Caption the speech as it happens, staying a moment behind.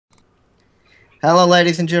Hello,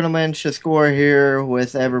 ladies and gentlemen. Shaskor here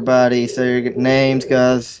with everybody. Say your names,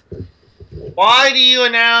 guys. Why do you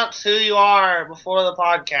announce who you are before the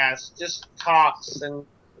podcast? Just talks and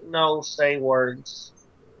no say words.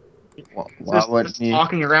 Why wouldn't Just you?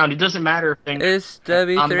 talking around. It doesn't matter if It's I'm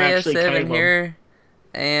actually W3S7 Caleb. here,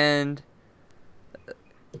 and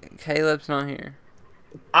Caleb's not here.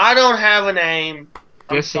 I don't have a name.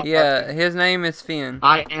 Yes, Yeah, his name is Finn.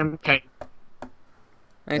 I am Caleb.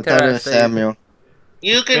 I Ain't thought that it right, was Steve? Samuel.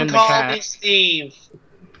 You can And the call cat. me Steve.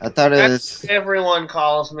 I thought it That's was what everyone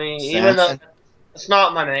calls me, even though Samson. it's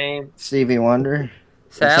not my name. Stevie Wonder.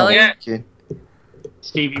 Sally? Yeah. Kid.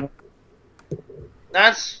 Stevie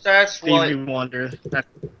That's Wonder.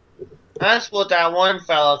 what that one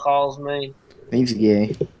fella calls me. He's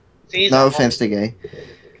gay. He's No offense to gay.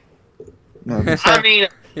 No, I mean,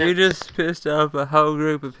 You just pissed off a whole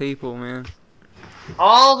group of people, man.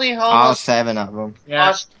 all the all homos 7 of them. Yeah.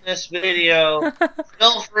 watching this video,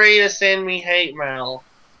 feel free to send me hate mail.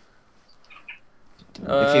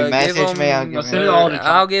 If you message me, I'll give send it. it all to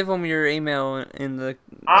I'll give them your email in the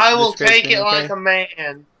I will take description, it okay? like a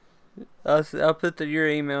man. I'll put your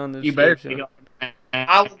email in the You better description.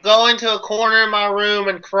 I will go into a corner in my room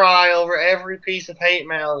and cry over every piece of hate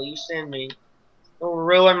mail that you send me. It will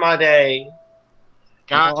ruin my day. You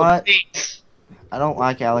know God, what? Please. I don't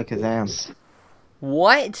like Alakazam.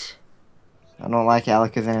 What? I don't like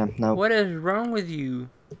Alakazam. Nope. What is wrong with you?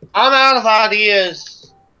 I'm out of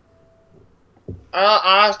ideas.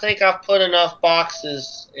 I think I've put enough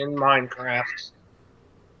boxes in Minecraft.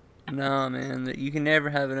 No, man, that you can never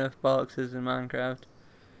have enough boxes in Minecraft.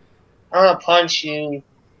 I'm gonna punch you.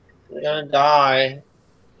 You're gonna die.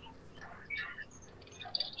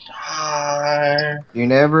 Die. You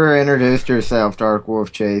never introduced yourself, Dark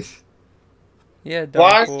Wolf Chase. Yeah, Why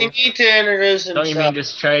Dark does he Wolf. need to introduce don't you mean himself?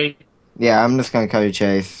 just Trey? Yeah, I'm just gonna call you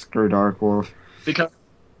Chase. Screw Dark Wolf.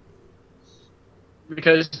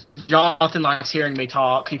 Because Jonathan likes hearing me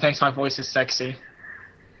talk. He thinks my voice is sexy.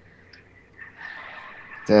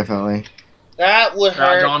 Definitely. That would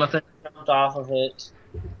Right, hurt. Jonathan? Jumped off of it.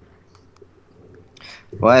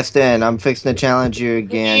 Weston, I'm fixing to challenge you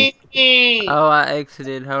again. Oh, I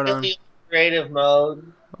exited. Hold on. Really creative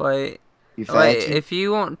mode. Wait. You Wait, fancy? if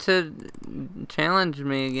you want to challenge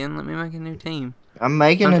me again, let me make a new team. I'm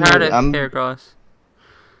making I'm a tired new. of I'm Heracross.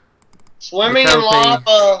 Swimming It's in OP.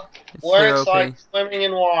 lava It's works too OP. like swimming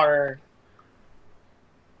in water.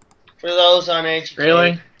 For those uneducated.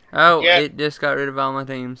 Really? Oh, Yeah. it just got rid of all my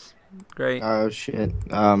teams. Great. Oh shit.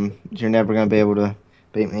 You're never gonna be able to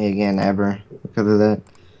beat me again ever because of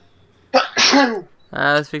that.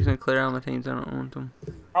 I was fixing to clear all my teams. I don't want them.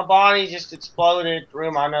 My body just exploded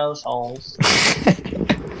through my nose holes.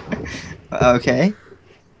 Okay.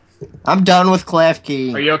 I'm done with Clef Are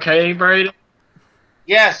Key. you okay, Brady?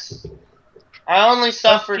 Yes. I only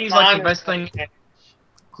suffered He's like the minor best thing.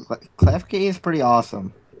 Clef Key is pretty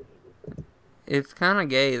awesome. It's kind of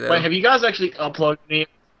gay, though. Wait, have you guys actually uploaded any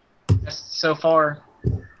so far?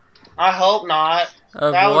 I hope not.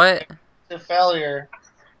 Of that was- what? It's a failure.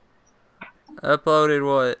 Uploaded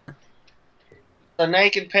what? The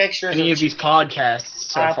naked pictures Any of these podcasts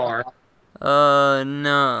so far?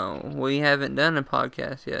 No. We haven't done a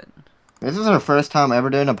podcast yet. This is our first time ever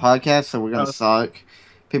doing a podcast, so we're gonna Oh. suck.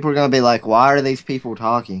 People are gonna be like, "Why are these people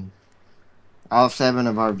talking?" All 7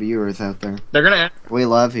 of our viewers out there. They're gonna. We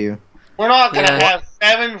love you. We're not gonna Yeah. have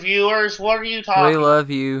 7 viewers. What are you talking We love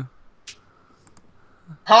you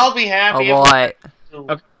I'll be a happy if lot.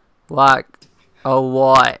 Okay. Like, a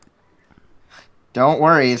lot. Don't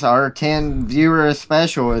worry, it's our 10 viewer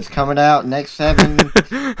special. It's coming out next 7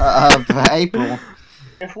 of April.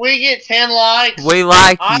 if we get 10 likes, We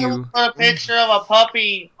like I will you. put a picture of a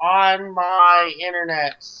puppy on my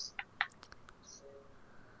internet.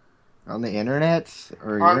 On the internet?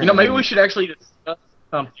 Or On- You know, maybe we should actually discuss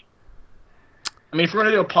something. I mean, if we're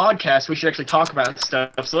gonna do a podcast, we should actually talk about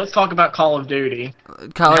stuff. So let's talk about Call of Duty.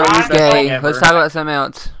 Call of Duty's Best gay. thing ever. Let's talk about something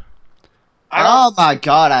else. I don't, Oh my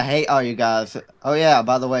god, I hate all you guys. Oh yeah,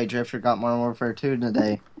 by the way, Drifter got Modern Warfare 2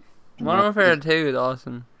 today. Modern Warfare 2 is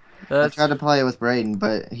awesome. I That's tried to play it with Braden,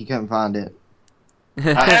 but he couldn't find it. I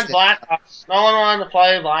had Black Ops. No one wanted to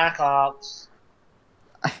play Black Ops.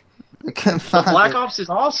 I couldn't But find Black it. Ops is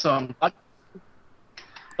awesome.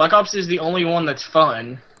 Black Ops is the only one that's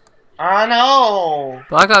fun. I know.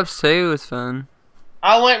 Black Ops 2 was fun.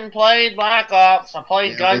 I went and played Black Ops. I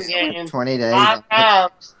played Yeah, gun we spent games 20 days. 5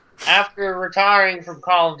 times after retiring from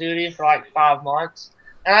Call of Duty for like 5 months.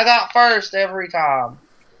 And I got first every time.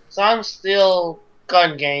 So I'm still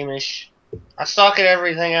gun game-ish. I suck at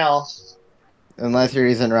everything else. Unless you're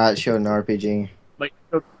using right shield and RPG. Like,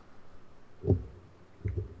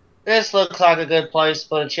 This looks like a good place to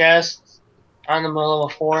put a chest out in the middle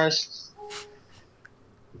of a forest.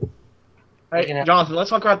 Hey, Jonathan, let's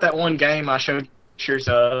talk about that one game I showed pictures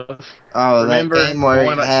of. Oh, Remember that game the where one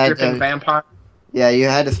you about had stripping to, vampires? yeah, you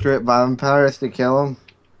had to strip vampires to kill them.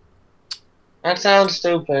 That sounds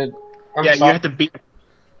stupid. I'm Yeah, sorry. you have to beat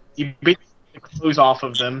the clothes off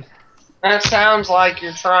of them. That sounds like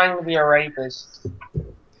you're trying to be a rapist.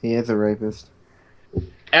 He is a rapist.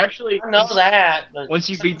 Actually, I know that, but once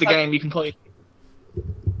you beat the game, you can play.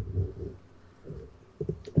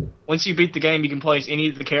 Once you beat the game, you can place any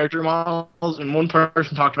of the character models. And one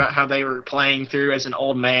person talked about how they were playing through as an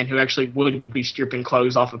old man who actually would be stripping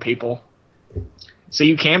clothes off of people. So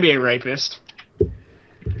you can be a rapist.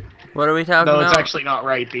 What are we talking Though it's about? actually not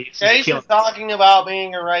rape. It's just Chase killing. is talking about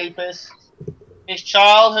being a rapist. His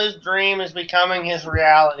childhood dream is becoming his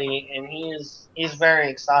reality, and he's very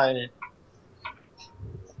excited.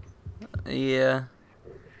 Yeah.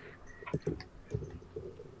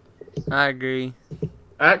 I agree.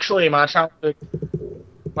 Actually, my childhood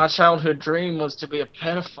dream was to be a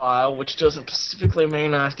pedophile, which doesn't specifically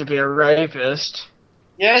mean I have to be a rapist.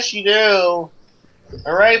 Yes, you do.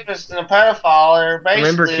 A rapist and a pedophile are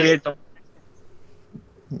Remember, basically kids.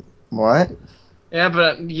 What? Yeah,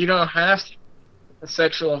 but you don't have to be a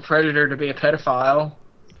sexual predator to be a pedophile.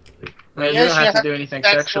 I mean, you don't have to do anything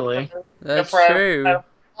sexually. That's true.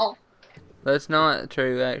 That's not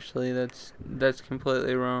true, actually. That's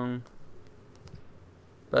completely wrong.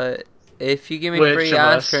 But if you give me Which free of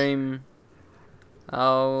ice us? cream,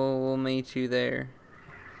 I'll meet you there.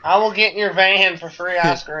 I will get in your van for free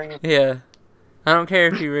ice cream. Yeah. I don't care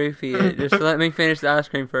if you roofie it. Just let me finish the ice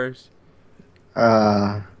cream first.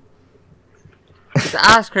 It's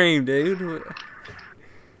ice cream, dude.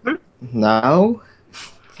 No.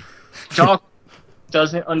 John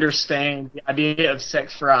doesn't understand the idea of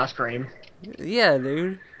sex for ice cream. Yeah,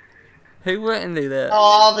 dude. Who wouldn't do that? How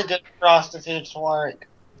all the good prostitutes work.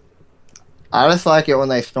 I just like it when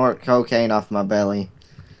they snort cocaine off my belly.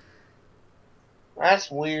 That's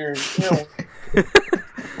weird. Ew.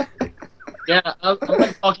 Yeah, I'm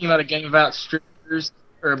not talking about a game about strippers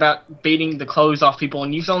or about beating the clothes off people,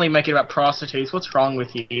 and you only make it about prostitutes. What's wrong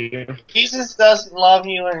with you? Jesus doesn't love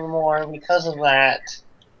you anymore because of that.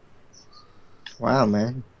 Wow,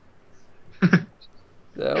 man.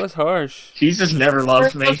 That was harsh. Jesus never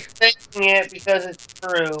loved me. We're just thinking it because it's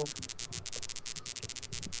true.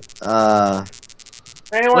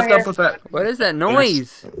 Anyone What's here up with that? What is that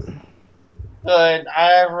noise? good?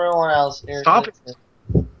 Everyone else here. Stop it.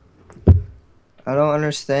 I don't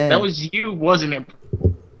understand. That was you, wasn't it?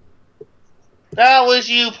 That was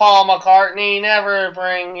you, Paul McCartney. Never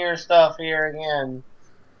bring your stuff here again.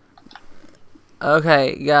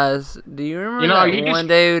 Okay, guys, do you remember You know, that you one just-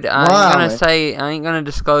 dude? I Wow. ain't gonna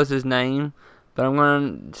disclose his name, but I'm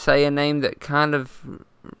gonna say a name that kind of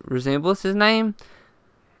resembles his name.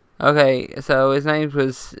 Okay, so his name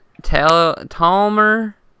was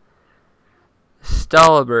Talmer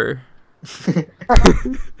Stolliver.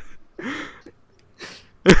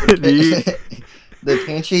 The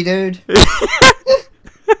pinchy dude?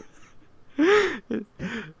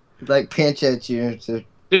 Like pinch at you. To...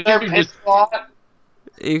 Dude, Their just- pitch slot.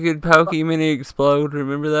 You could poke him and he'd explode.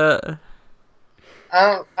 Remember that?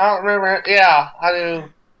 I don't remember. Yeah, I do.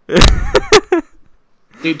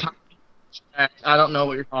 dude, I don't know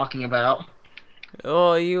what you're talking about.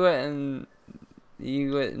 Oh, you wouldn't.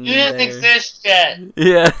 You wouldn't. You didn't there. exist yet.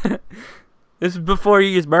 Yeah. This is before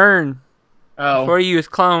you was burned. Oh, Before you was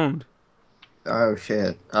cloned. Oh,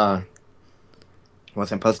 shit. Wasn't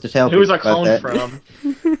supposed to tell who was I people about cloned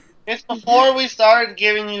that. from? It's before we started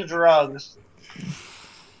giving you drugs.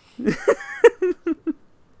 But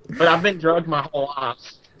I've been drugged my whole life.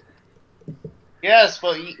 Yes,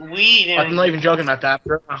 but we didn't. I'm not even joking about that. I've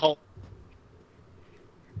drugged my whole.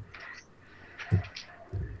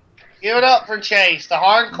 Give it up for Chase, the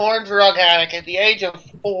hardcore drug addict at the age of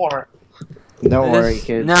 4. Don't worry,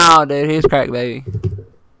 kids. No, dude, he's crack baby.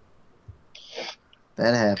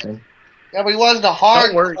 That happened. Yeah, but he wasn't a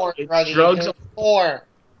Don't worry, hardcore it's drug addict. drugs- He was 4.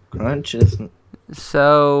 Conscious.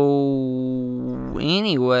 So,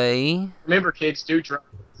 anyway. Remember, kids, do drugs.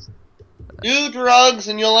 Do drugs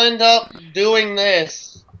and you'll end up doing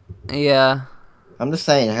this. Yeah. I'm just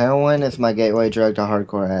saying, heroin is my gateway drug to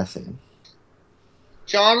hardcore acid.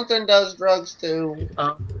 Jonathan does drugs too.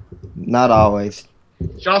 Not always.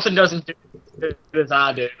 Jonathan doesn't do it as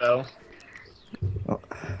I do, though. Oh.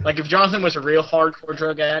 Like, if Jonathan was a real hardcore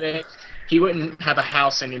drug addict, he wouldn't have a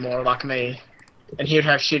house anymore like me. And he would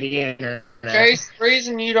have shitty internet. Chase, the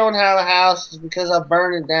reason you don't have a house is because I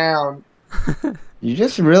burned it down. You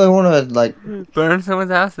just really want to, like... Burn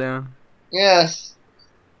someone's house down. Yes.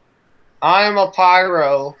 I'm a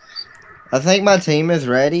pyro. I think my team is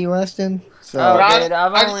ready, Weston. So, Oh, But dude,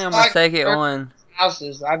 I'm I only just on my like second burn one.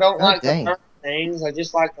 houses. I don't oh like to dang. burn things. I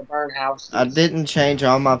just like to burn houses. I didn't change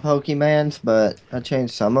all my Pokemons, but I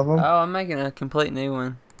changed some of them. Oh, I'm making a complete new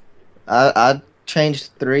one. I changed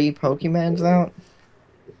 3 Pokemons out.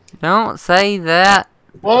 Don't say that.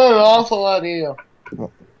 What an awful idea.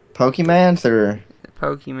 Pokemons or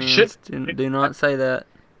Pokemans, do not say that.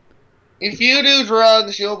 If you do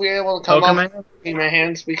drugs, you'll be able to come up Pokemon? with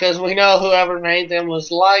Pokemans because we know whoever made them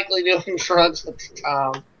was likely doing drugs at the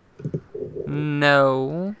time.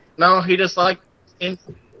 No. No, he just like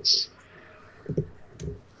insects.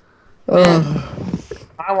 Man,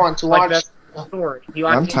 I want to Like watch. that story. He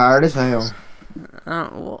I'm likes tired as hell.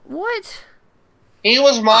 what? He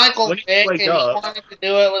was Michael When you Vick, wake and he up- wanted to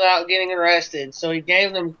do it without getting arrested, so he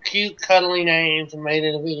gave them cute, cuddly names and made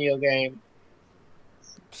it a video game.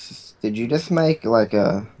 Did you just make like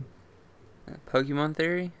a Pokemon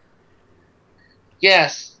Theory?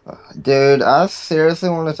 Yes. dude? I seriously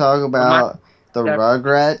want to talk about the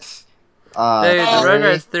Rugrats. Dude, the Theory.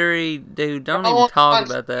 Rugrats Theory, dude, don't No even one talk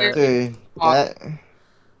wants about to that. Dude, that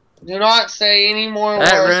Do not say any more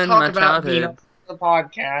That words ruined talk my about being childhood. on the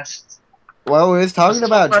podcast. well, we was talking Let's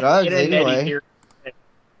about talk drugs the Ed and Eddie anyway. theory.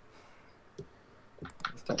 I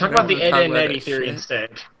Talk don't about the wanna Ed talk and about Eddie that theory shit. instead.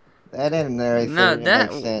 That and theory No,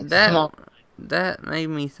 makes sense. Come on. that made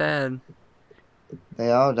me sad.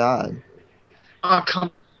 They all died. Oh, come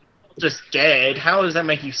on. Just dead. How does that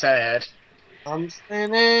make you sad? I'm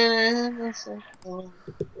spinning in a circle.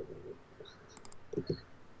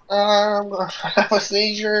 I'm gonna have a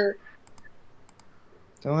seizure.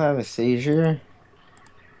 Don't have a seizure.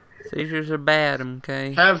 Seizures are bad,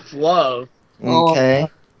 okay? Have love. Oh, Okay.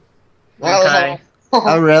 That was Okay. all.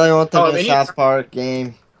 I really want the Oh, new then you- South Park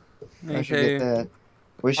game. I Me should get too. that.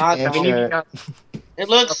 We should I I mean, enter you it. got It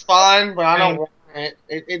looks fun, but I don't want it.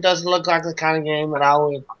 It doesn't look like the kind of game that I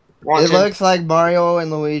would want It to. looks like Mario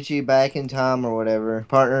and Luigi back in time or whatever.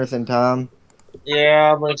 Partners in time.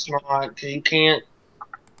 Yeah, but it's not. 'Cause you can't.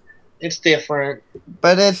 It's different.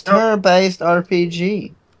 But it's turn-based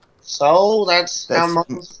RPG. So that's how That's-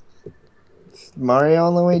 most. Mario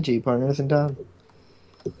and Luigi, partners in time.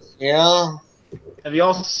 Yeah. Have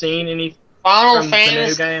y'all seen any Final from the new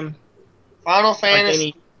Fantasy. game? Final Like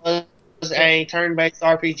Fantasy any? was a turn-based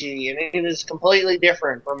RPG, and it is completely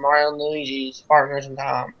different from Mario and Luigi's Partners in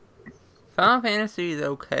Time. Final Fantasy is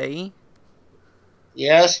okay.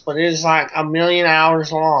 Yes, but it is like a million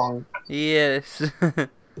hours long. Yes.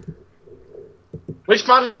 Which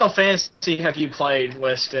Final Fantasy have you played,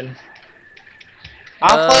 Weston?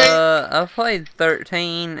 I've played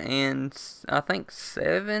 13 and I think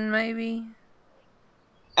 7 maybe.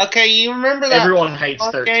 Okay, you remember that Everyone hates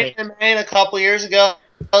one 13. game they made a couple years ago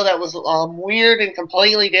that was weird and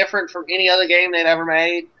completely different from any other game they'd ever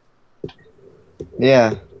made?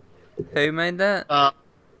 Yeah. Who made that?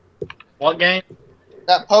 What game?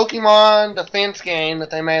 That Pokemon defense game that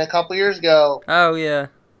they made a couple years ago. Oh yeah.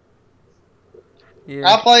 I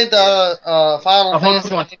Yeah. played the Final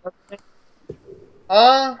Fantasy.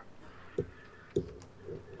 Huh?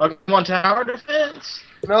 Pokemon Tower Defense?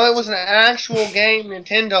 No, it was an actual game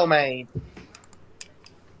Nintendo made.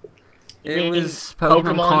 You It mean was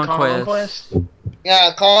Pokemon Conquest.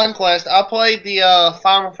 Yeah, Conquest. I played the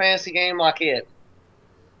Final Fantasy game like it.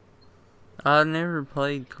 I never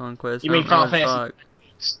played Conquest. You I mean don't know Final what Fantasy?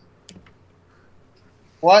 it's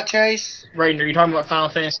What, Chase? Raiden, are you talking about Final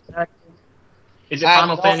Fantasy Tactics? Is it I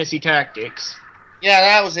Final don't- Fantasy Tactics? Yeah,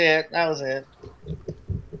 that was it. That was it.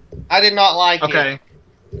 I did not like it. Okay.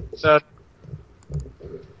 So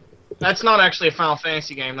that's not actually a Final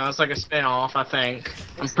Fantasy game, though. It's like a spin-off, I think.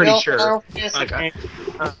 I'm pretty Still sure. Final Fantasy Okay.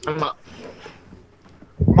 game. I'm not.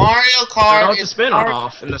 Mario No, Kart it's a is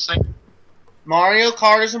spin-off in the same. Mario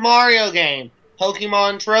Kart is a Mario game.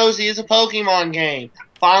 Pokemon Rosie is a Pokemon game.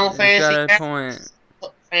 Final He's Fantasy got a point.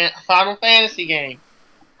 Final Fantasy game.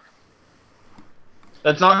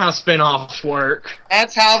 That's not how spin-offs work.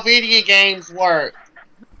 That's how video games work.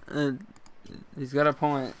 He's got a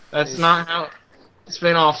point. That's not how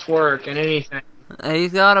spin-offs work in anything.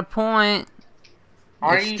 He's got a point.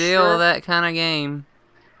 Are It's you still sure? that kind of game.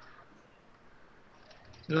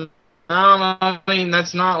 No, I mean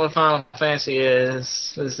that's not what Final Fantasy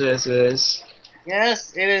is. This is.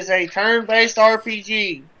 Yes, it is a turn-based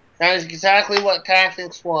RPG. That is exactly what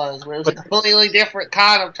Tactics was. But it was a completely different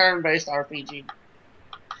kind of turn-based RPG.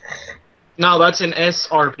 No, that's an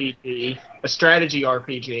SRPG, a strategy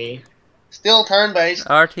RPG. Still turn-based.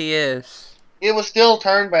 RTS. It was still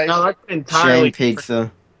turn-based. No, that's entirely Shane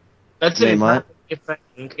Pizza. That's an Name what? entirely different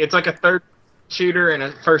thing. It's like a third shooter and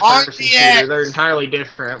a first-person RTX. shooter. They're entirely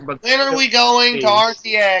different. But When are we going to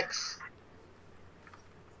RTX?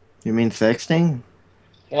 You mean sexting?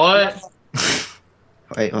 what?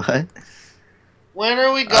 Wait, what? When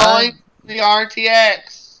are we going to the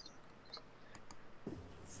RTX?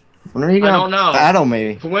 When are you I gonna don't know. battle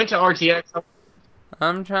me? If we went to RTX,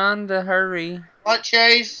 I'm trying to hurry. What,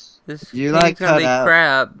 Chase? This You game's like gonna cut be out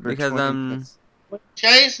crap for because 20 I'm minutes.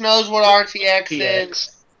 Chase knows what RTX RTX.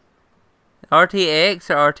 is. RTX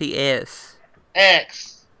or RTS.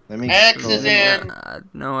 X. Let me X Google is it. in. I have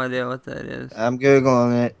no idea what that is. I'm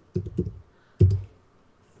googling it.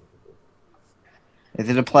 Is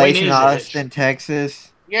it a When place in is it? Austin,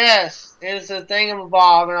 Texas? Yes, it's a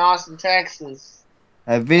thingamabob in Austin, Texas.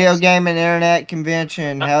 A video game and internet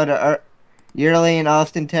convention held yearly in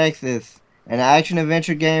Austin, Texas. An action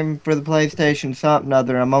adventure game for the PlayStation, something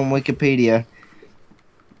other. I'm on Wikipedia.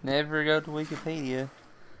 Never go to Wikipedia.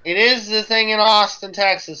 It is the thing in Austin,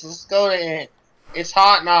 Texas. Let's go to it. It's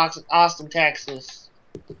hot in Austin, Texas.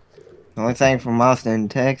 The only thing from Austin,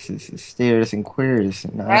 Texas is Steers and Queers.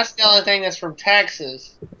 That's the only thing that's from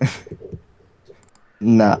Texas.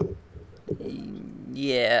 No.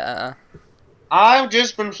 Yeah. I've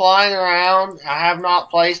just been flying around. I have not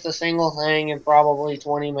placed a single thing in probably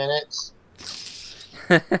 20 minutes.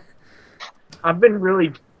 I've been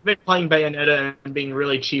playing Bayonetta and being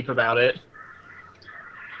really cheap about it.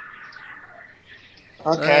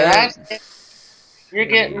 Okay, that's it. You're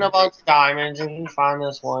getting a bunch of diamonds if you find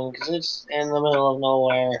this one, because it's in the middle of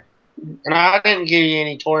nowhere. And I didn't give you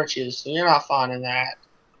any torches, so you're not finding that.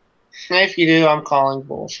 If you do, I'm calling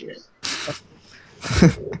bullshit.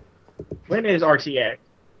 When is RTX?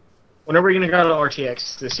 When are we going to go to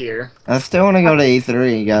RTX this year? I still want to go to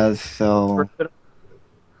E3, guys, so...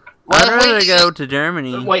 I'd rather go to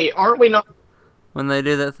Germany Wait, aren't we not? when they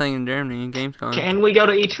do that thing in Germany in Gamescom. Can we go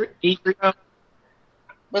to E3?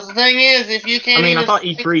 But the thing is, if you can't I mean, even I thought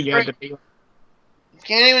E3 you had to be. you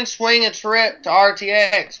can't even swing a trip to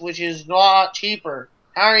RTX, which is a lot cheaper,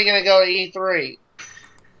 how are you going to go to E3?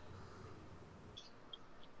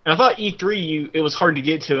 And I thought E3 it was hard to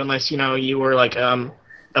get to unless you were like a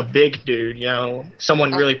big dude,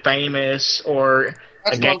 someone really famous or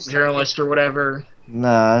That's a what game I'm saying. journalist or whatever.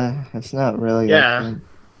 Nah, it's not really Yeah. like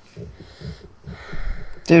that.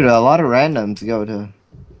 Dude, a lot of randoms go to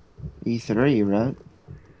E3, right?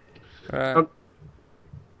 Right.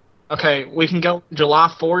 Okay, we can go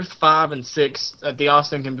July 4th, 5, and 6 at the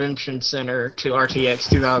Austin Convention Center to RTX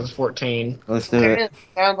 2014. Let's do it.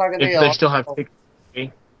 Sounds like a If deal. they still have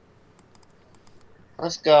tickets.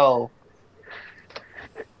 Let's go.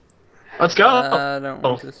 Let's go. I don't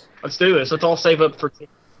want this. Let's do this. Let's all save up for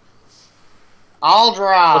tickets. I'll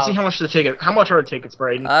drive. Let's see how much are the tickets,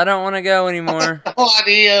 Braden? I don't want to go anymore. No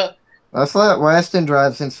idea. Let's let Weston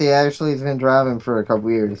drive since he actually has been driving for a couple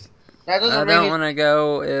years. That doesn't I mean don't want to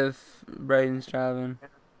go if Braden's driving.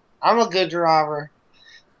 I'm a good driver.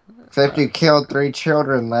 Except you killed 3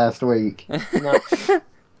 children last week. No.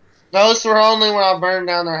 Those were only when I burned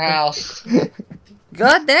down their house.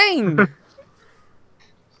 God dang!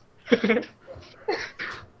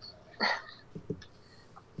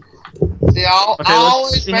 See, I Okay,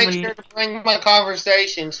 always see how make many- sure to bring my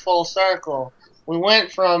conversations full circle. We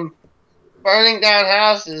went from burning down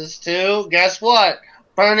houses to, guess what?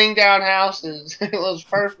 Burning down houses. It was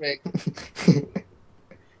perfect.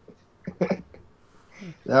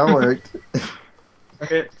 That worked.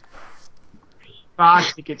 Okay.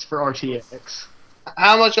 5 tickets for RTX.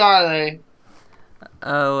 How much are they?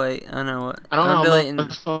 Oh wait, I know what. I don't I'm know. deleting.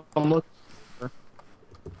 I'm looking.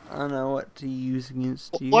 I know what to use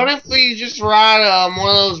against you. What if we just ride one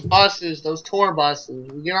of those buses, those tour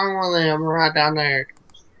buses? We get on one of them and ride down there.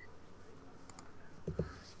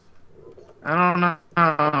 I don't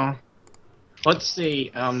know. Let's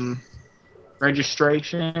see.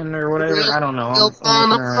 Registration or whatever. I don't know. I'm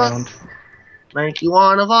looking around. Make you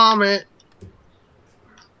want to vomit.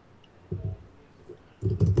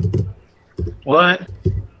 What?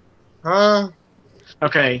 Huh?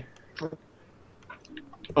 Okay.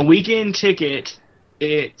 A weekend ticket,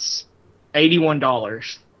 it's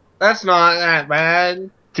 $81 That's not that bad.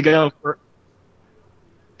 to go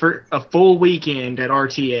for a full weekend at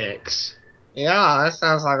RTX. Yeah, that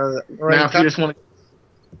sounds like a great Now, if you just want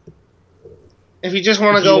If you just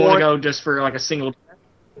want to to go one, go just for like a single,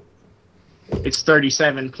 it's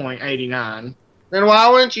 $37.89. then why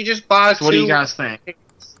wouldn't you just buy So what do you two? guys think?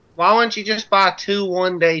 Why wouldn't you just buy 2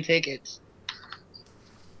 one-day tickets?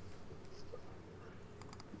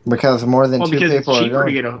 Because more than Well, 2 because it's people are cheaper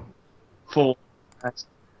to going. get a full pass.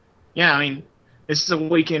 Yeah, I mean, this is a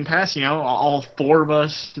weekend pass, all 4 of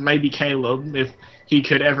us, maybe Caleb, if he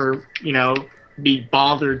could ever, be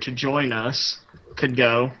bothered to join us could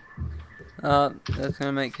go. That's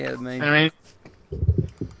gonna make Caleb mad. I mean,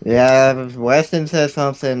 Yeah, if Weston says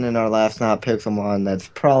something in our last night Pixelmon that's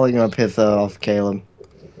probably gonna piss off Caleb.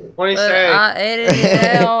 What do you But say? I edited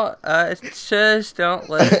it out. Shush, don't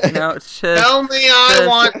let. No, shush. Tell me I Shush.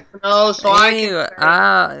 want to know so Anyway,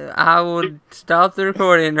 I will stop the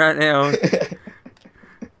recording right now.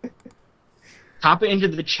 Type it into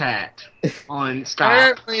the chat on Skype.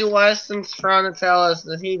 Apparently, Weston's trying to tell us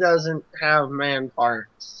that he doesn't have man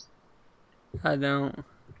parts. I don't.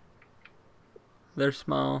 They're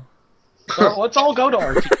small. Well, let's all go to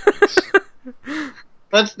our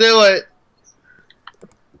Let's do it.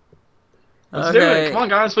 Let's do it. Come on,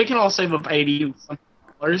 guys. We can all save up $80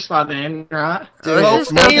 by then, right? Dude, Let's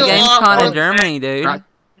just go to Well, Gamescom in well, Germany, dude. Right.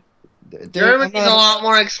 Dude, Germany's a lot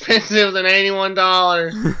more expensive than $81.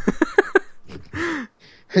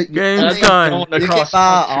 Gamescom. Going You can across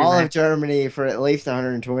buy country, all man. of Germany for at least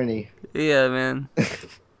 120. Yeah, man.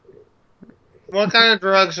 What kind of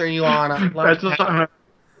drugs are you on? I'd love That's to what have- I'm-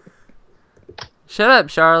 Shut up,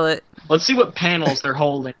 Charlotte. Let's see what panels they're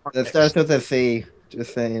holding. That starts with a C.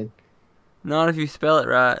 Just saying. Not if you spell it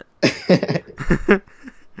right.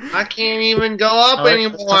 I can't even go up Oh, let's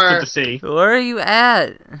anymore. start with the C. Where are you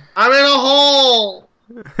at? I'm in a hole.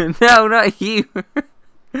 No, not you.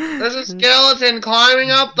 There's a skeleton climbing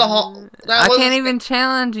up the hole. I can't even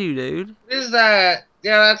challenge you, dude. What is that?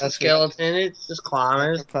 Yeah, that's a That's it. skeleton. It's just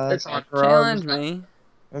climbing. It's on Challenge drugs. me.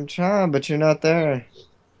 I'm trying, but you're not there.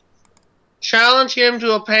 Challenge him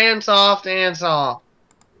to a pants off dance off.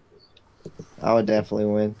 I would definitely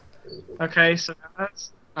win. Okay, so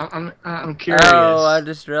that's I'm curious. Oh, I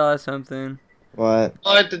just realized something. What?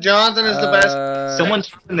 But the Johnson is the best. Someone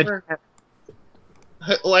type in the chat.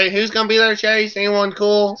 Wait, who's gonna be there, Chase? Anyone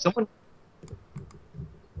cool? Someone.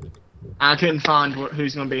 I couldn't find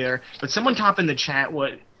who's gonna be there, but someone type in the chat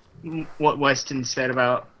what Weston said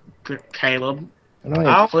about Caleb. I don't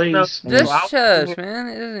I'll- Please. Just I'll- shush, man.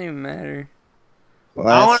 It doesn't even matter. even.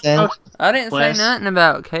 I want to Weston? know. I didn't Wes. say nothing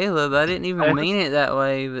about Caleb. I didn't even Wes. mean it that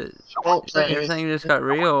way, but Don't say anything. everything just got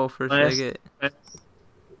real for a Wes. second.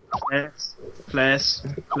 Flash.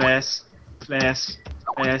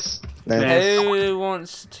 Who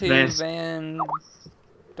wants to Wes. ban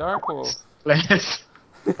Dark Wolf?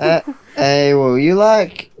 Hey, will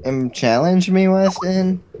you challenge me,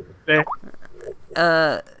 Weston?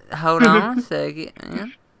 Hold on a second,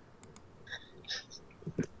 man.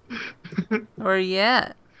 Where you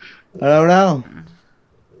at? I don't know.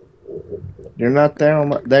 You're not there on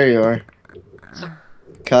my... There you are.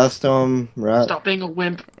 Custom, right? Stop being a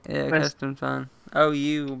wimp. Yeah, Wes. custom fine. Oh,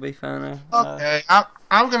 you will be fine. Okay,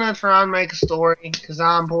 I'm gonna try and make a story because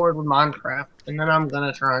I'm bored with Minecraft, and then I'm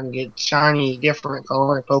gonna try and get shiny, different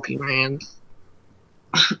color Pokemons.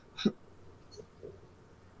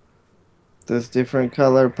 Those different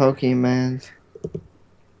color Pokemons.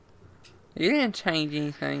 You didn't change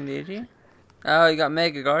anything, did you? Oh, you got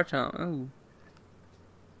Mega Garchomp. Ooh,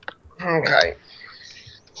 Okay.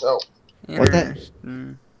 So What that-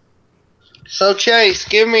 interesting. So Chase,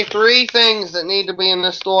 give me 3 things that need to be in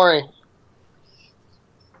this story.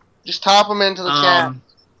 Just top them into the chat.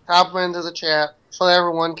 Top them into the chat so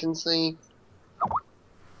everyone can see.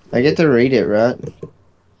 I get to read it, right?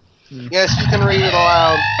 Yes, you can read it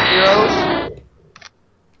aloud. Heroes,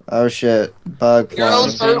 Oh shit. Bug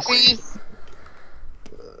heroes, flying. burpees.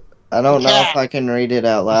 I don't know Yeah. if I can read it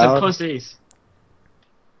out It's a loud. pussies.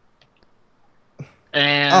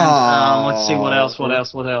 And Aw. let's see what else.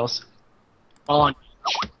 On.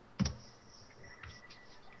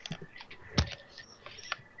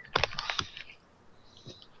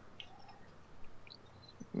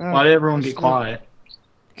 No, Why did everyone get quiet?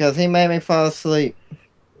 because he made me fall asleep.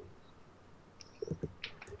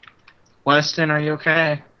 Weston, are you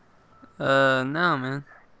okay? No, man.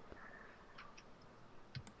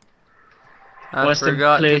 I Weston,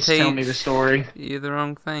 forgot to please teach tell me the story. you the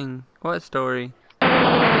wrong thing. What story?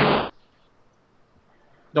 The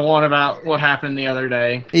one about what happened the other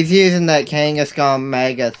day. He's using that Kangaskhan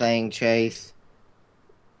Mega thing, Chase.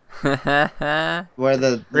 That's Where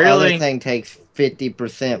the Really? other thing takes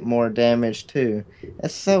 50% more damage, too.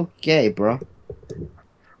 That's so gay, bro.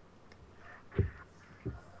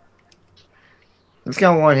 It's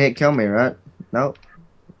gonna one hit kill me, right? Nope.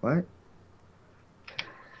 What?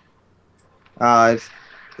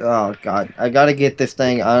 Oh, God. I gotta get this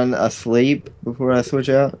thing on asleep before I switch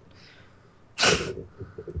out.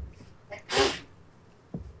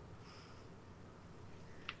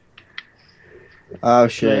 Oh,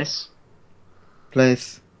 shit.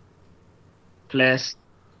 Place. you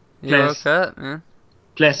Yes. woke up, man.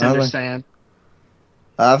 Please I like- understand.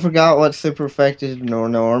 I forgot what super effective nor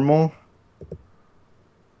normal.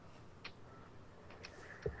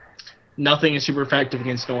 Nothing is super effective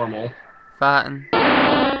against normal. Fighting.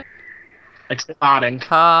 Except fighting.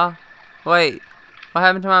 Ha. Wait. What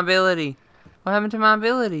happened to my ability? What happened to my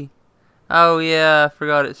ability? Oh yeah, I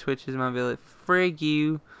forgot it switches my ability. Frig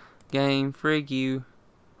you. Game, frig you.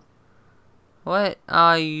 What?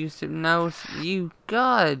 Oh, you used to know. You,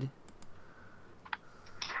 God.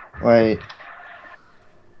 Wait.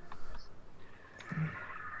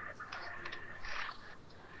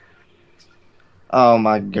 Oh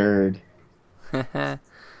my god.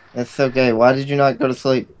 That's okay. Why did you not go to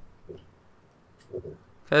sleep?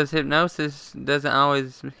 Because hypnosis doesn't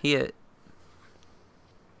always hit.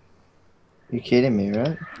 You kidding me,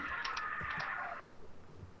 right?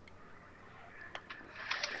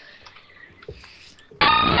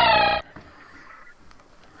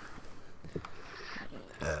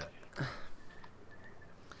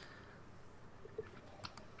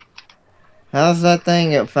 How's that thing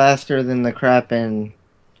get faster than the crap in...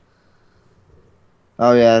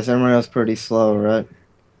 Oh yeah, Zimmerman's pretty slow, right?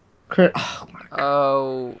 Oh my god.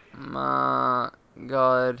 Oh my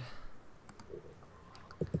God.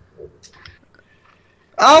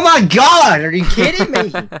 Oh my god! Are you kidding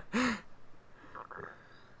me?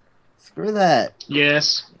 Screw that.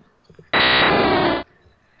 Yes.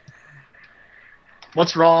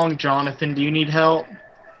 What's wrong, Jonathan? Do you need help?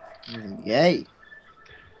 Yay.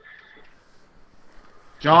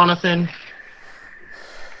 Jonathan?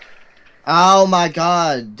 Oh my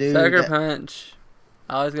god, dude. Sucker punch.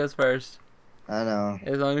 Always goes first. I know.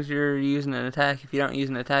 As long as you're using an attack. If you don't use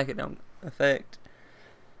an attack, it don't affect.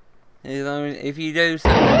 As long as, if you do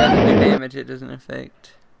something that doesn't do damage, it doesn't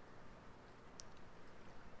affect.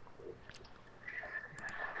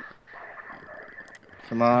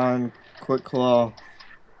 Come on, quick claw.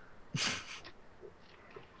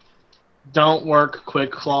 Don't work,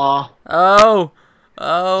 Quick Claw. Oh!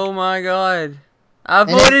 Oh my God. I And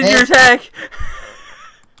avoided your attack!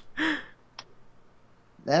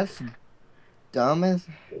 That's dumb as...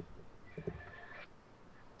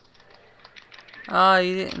 Oh,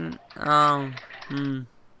 you didn't.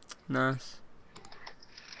 Nice.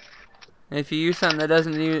 If you use something that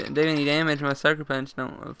doesn't do any damage, my sucker punch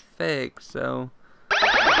don't affect, so...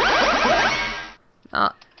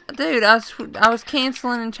 Dude, I was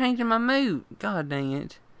canceling and changing my mood. God dang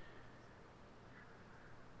it.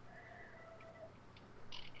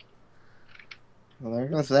 Well, there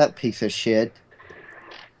goes that piece of shit.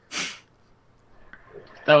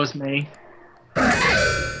 That was me.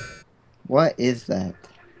 What is that?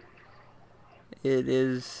 It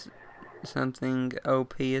is something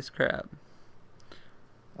OP as crap.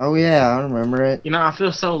 Oh yeah, I remember it. You know, I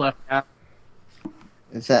feel so left out.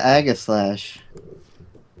 It's an Agaslash.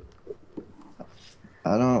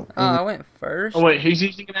 I don't... Oh, I went first? Oh, wait, who's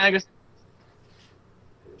using an Agus?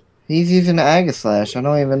 He's using an Agaslash. I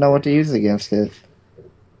don't even know what to use against it.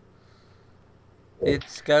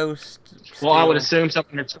 It's Ghost. Well, I would still. assume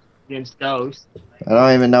something that's against Ghost. I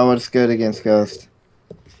don't even know what's good against Ghost.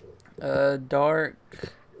 Dark.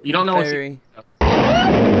 You don't know what's Fairy.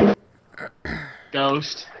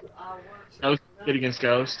 Ghost. Ghost is good against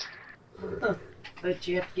Ghost. But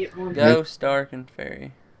you have to get one Ghost, Dark, and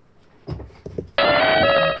Fairy.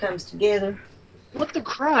 that comes together. What the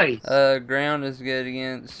Christ? Ground is good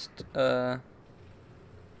against,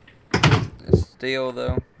 Steel,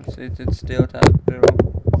 though. It's Steel type. It'll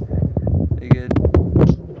be good.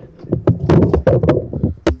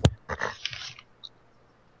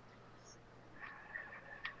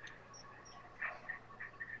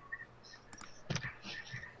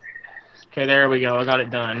 Okay, there we go. I got it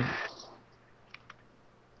done.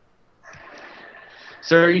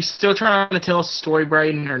 So are you still trying to tell us a story,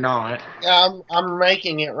 Braden, or not? Yeah, I'm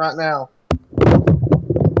making it right now.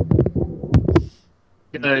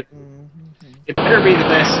 Good. It better be the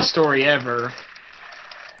best story ever.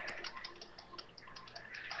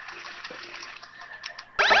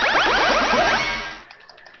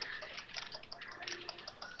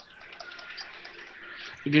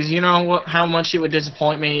 Because you know what? How much it would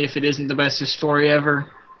disappoint me if it isn't the best story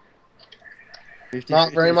ever. 50,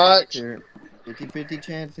 Not very much. 50-50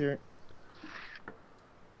 chance here.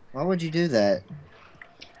 Why would you do that?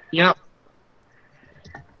 You know,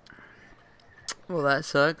 Well, that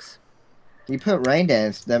sucks. You put Rain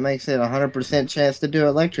Dance, that makes it 100% chance to do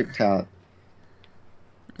Electric Talent.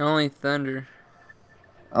 Only Thunder.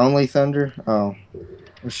 Only Thunder? Oh.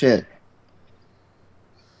 Well, shit.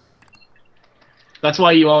 that's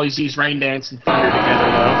why you always use Rain Dance and Thunder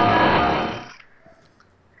together, though.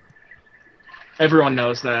 Everyone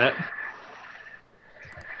knows that.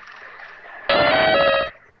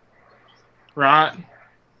 Right?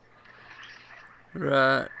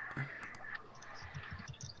 Right.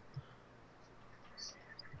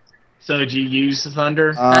 So did you use the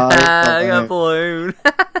thunder? I got balloon.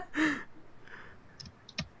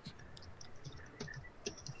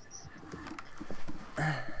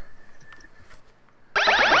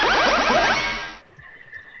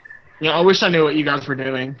 Yeah, I wish I knew what you guys were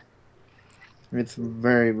doing. It's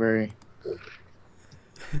very, very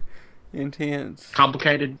Intense.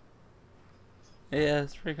 Complicated. Yeah,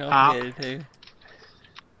 it's pretty complicated too.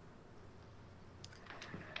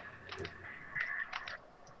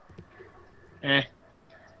 Eh.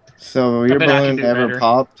 So your bet I can balloon do never better.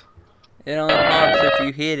 popped? It only pops if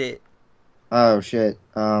you hit it Oh shit.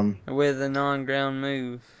 with a non-ground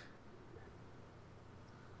move.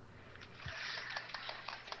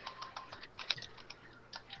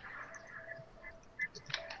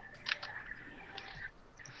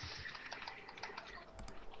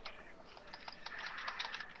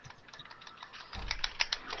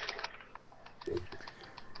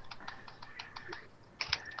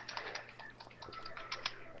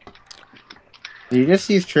 Did you just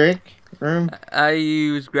use trick room? I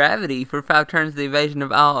use gravity. For 5 turns, the evasion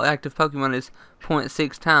of all active Pokemon is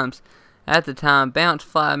 0.6 times. At the time, Bounce,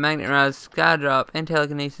 Fly, Magnet Rise, Sky Drop, and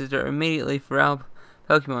Telekinesis are immediately for all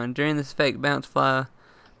Pokemon. During this effect, Bounce, Fly,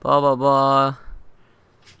 blah blah blah,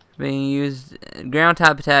 being used. Ground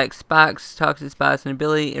type attacks, Spikes, Toxic Spikes, and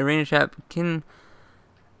ability Arena Trap can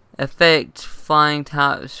affect flying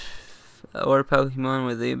types or Pokemon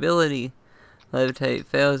with the ability. Levitate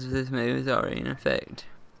fails if this move is already in effect.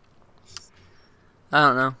 I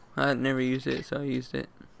don't know. I've never used it, so I used it.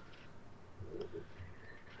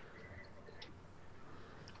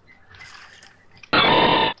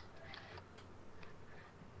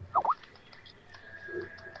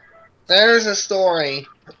 There's a story.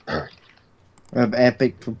 Of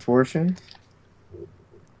epic proportions?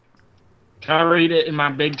 Can I read it in my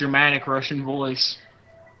big dramatic Russian voice?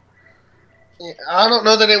 I don't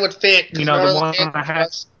know that it would fit. 'Cause You know, none the of one I characters had.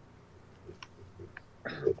 was-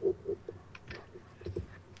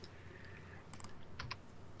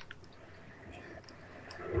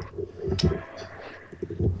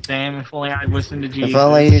 Damn, if only I'd listened to Jesus. If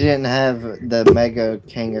only you didn't have the Mega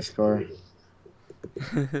Kangaskhan.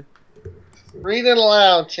 Read it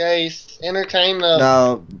aloud, Chase. Entertain the.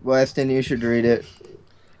 No, Weston, you should read it.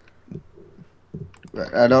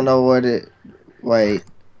 I don't know what it. Wait.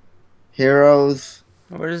 Heroes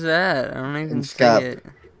What is that? I don't even And see Scop. it.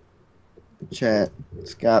 chat.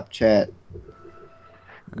 Scop chat.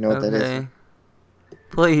 You know what that is? Okay.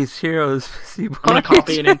 Please, heroes, see I'm gonna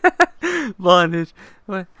copy it in. bondage.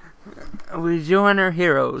 What? We join our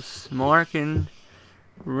heroes, Mark and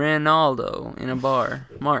Ronaldo, in a bar.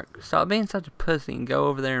 Mark, stop being such a pussy and go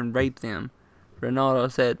over there and rape them.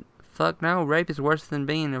 Ronaldo said, fuck no, rape is worse than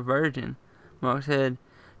being a virgin. Mark said,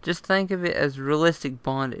 just think of it as realistic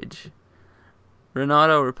bondage.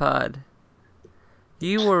 Ronaldo replied,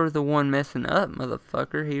 you were the one messing up,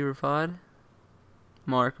 motherfucker, he replied.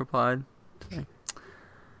 Mark replied. Sorry.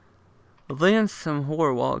 Well, then some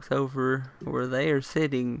whore walks over where they are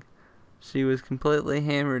sitting. She was completely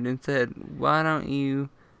hammered and said, why don't you...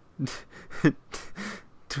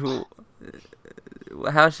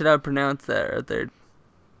 How should I pronounce that right there?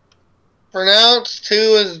 Pronounce 2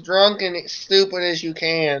 as drunk and stupid as you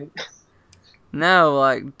can. No,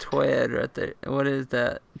 like twed right there. What is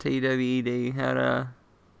that? TWED. How to...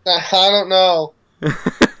 I don't know.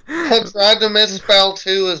 I tried to misspell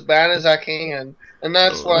 2 as bad as I can, and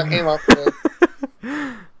that's what I came up with.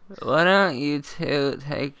 Why don't you two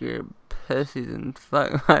take your pussies and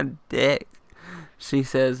fuck my dick? She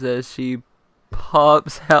says as she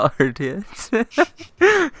pops out her tits.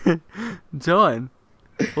 John,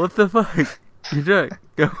 what the fuck? You're drunk.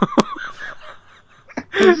 Go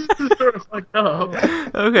This is sort of fucked up.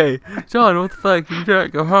 Okay, John, what the fuck? You're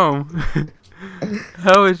drunk. Go home.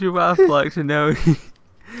 How would your wife like to know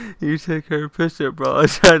you took her push-up bra and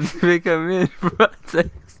tried to become in for sex?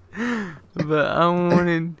 But I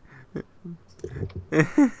wanted...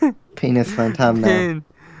 Penis fun time now. Pin.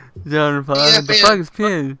 John replied, the fuck is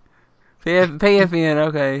pin? PFN,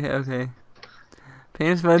 okay.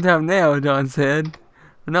 Penis fun time now, John said.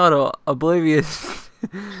 Ronaldo, oblivious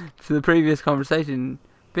to the previous conversation,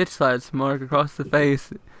 bitch slaps Mark across the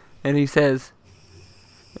face, and he says,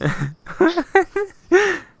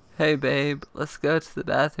 hey babe, let's go to the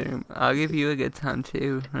bathroom. I'll give you a good time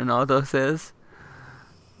too, Ronaldo says.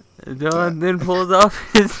 John then pulls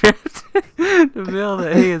off his dress to reveal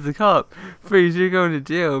that he is a cop. Freeze, you're going to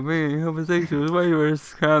jail. Being homosexual is way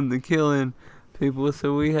worse crime than killing people,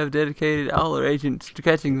 so we have dedicated all our agents to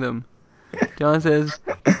catching them. John says,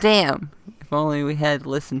 damn, if If only we had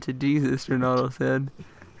listened to Jesus, Ronaldo said.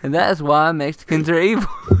 And that is why Mexicans are evil.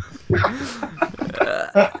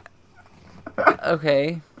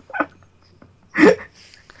 Okay.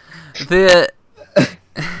 The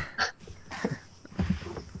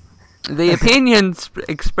opinions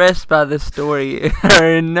expressed by this story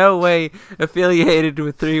are in no way affiliated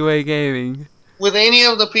with three-way gaming. With any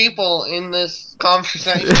of the people in this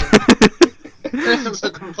conversation. This is a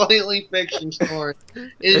completely fiction story.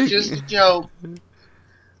 It's just a joke.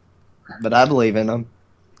 But I believe in them.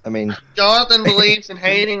 I mean, Jonathan believes in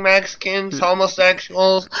hating Mexicans,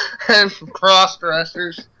 homosexuals, and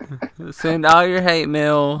cross-dressers. Send all your hate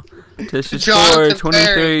mail to Jonathan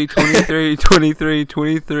Perry.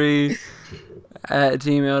 23232323 at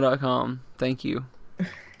gmail.com. Thank you.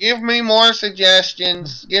 Give me more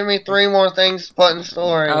suggestions. Give me 3 more things to put in the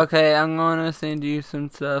story. Okay, I'm gonna send you some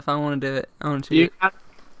stuff. I want to do it. I want to.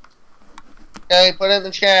 Okay, put it in the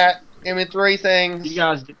chat. Give me 3 things. You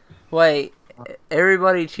guys do. Wait,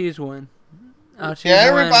 everybody choose one. I'll choose Yeah,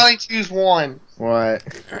 one. everybody choose one. what?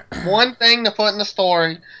 One thing to put in the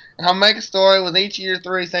story. And I'll make a story with each of your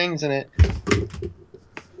 3 things in it.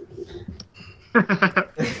 I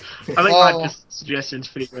think my suggestion's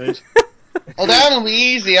pretty good. Well, that'll be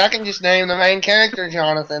easy. I can just name the main character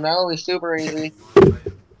Jonathan. That'll be super easy.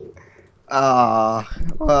 Well,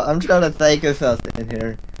 I'm trying to think of something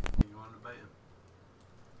here.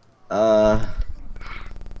 How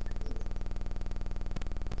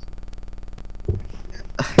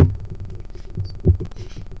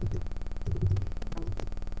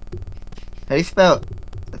do you spell?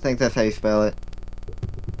 I think that's how you spell it.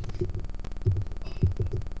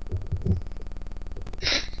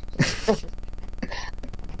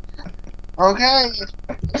 Okay.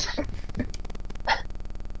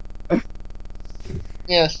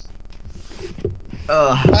 Yes.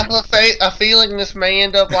 I have a feeling this may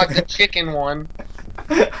end up like the chicken one.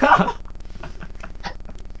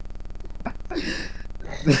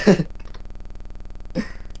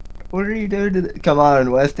 What are you doing to come on,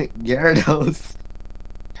 Weston Gyarados?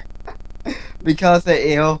 Because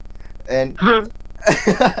they're ill and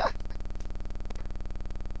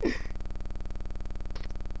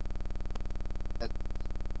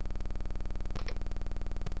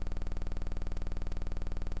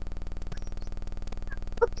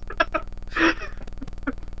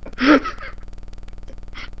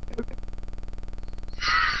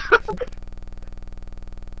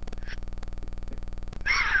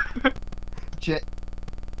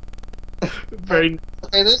Very.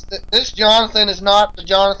 Okay, this Jonathan is not the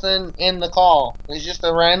Jonathan in the call. He's just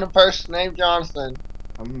a random person named Jonathan.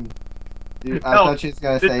 Dude, I thought you was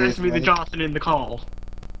gonna This say has his to be the name. Jonathan in the call.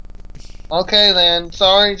 Okay then,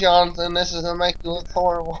 sorry Jonathan, this is gonna make you look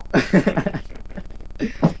horrible.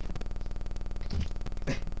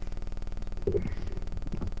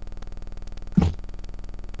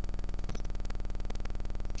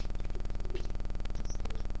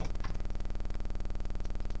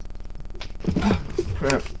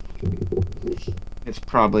 Crap. It's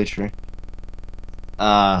probably true.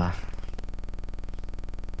 Alright.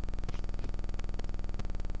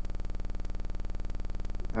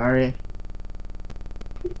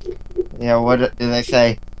 Yeah, what do they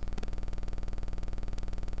say?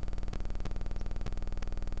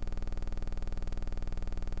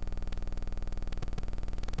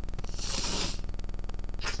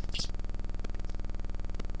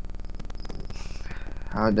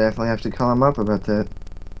 I'll definitely have to call him up about that.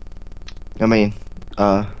 I mean,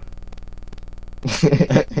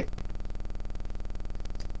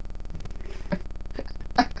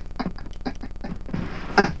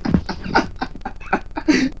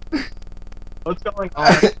 What's going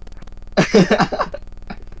on?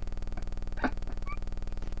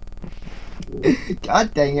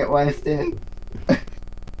 God dang it, Weston.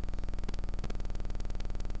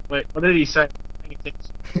 Wait, what did he say?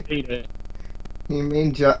 Read it. You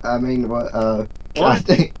mean, I mean, what, God What?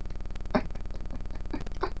 dang.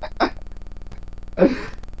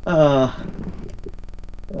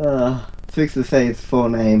 Fix to say his full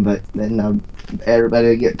name, but then everybody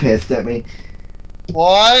will get pissed at me.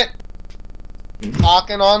 What?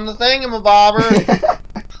 Talking on the thingamabobber.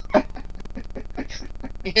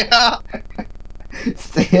 Yeah.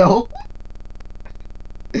 Still?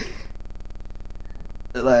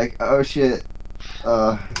 Like, oh shit.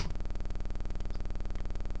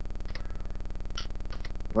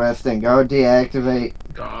 Weston, go deactivate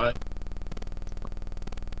God.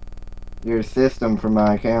 your system from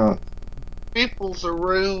my account. People's are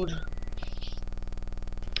rude.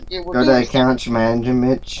 Yeah, we're Go to doing account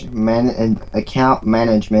management, account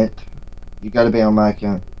management. You gotta be on my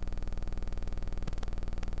account.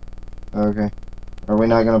 Okay. Are we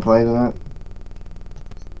not gonna play tonight?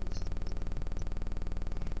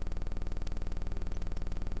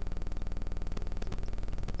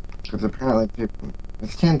 Because apparently people...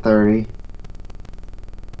 It's 10:30.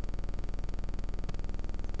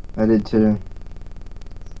 I did too.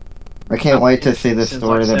 I can't wait to see the Since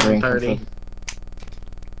story like that brings 7:30. us.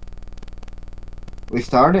 We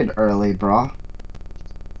started early, bro.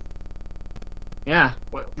 Yeah,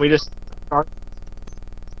 we just started.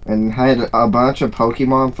 And had a bunch of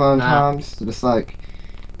Pokemon fun times. Just like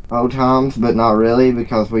old times, but not really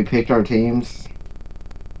because we picked our teams.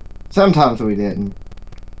 Sometimes we didn't.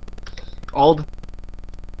 Old.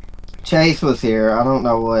 Chase was here. I don't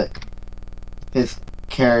know what his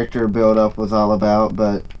character build-up was all about,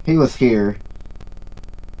 but he was here.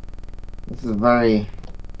 This is a very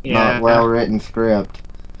not well-written script.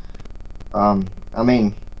 I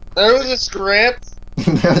mean... There was a script?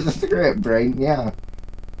 There was a script, Brayden, yeah.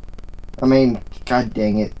 I mean, god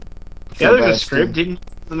dang it. Yeah, there's a script, didn't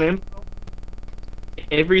you?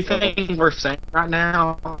 Everything we're saying right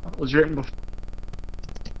now was written before.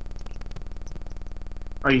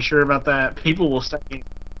 Are you sure about that? People will say...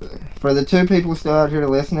 For the 2 people still out here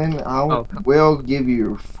listening, I will give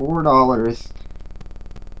you $4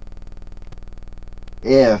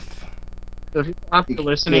 if you're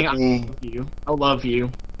listening, I love you. I love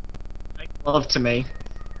you. Make love to me.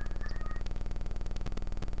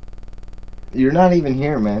 You're not even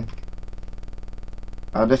here, man.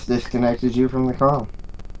 I just disconnected you from the call.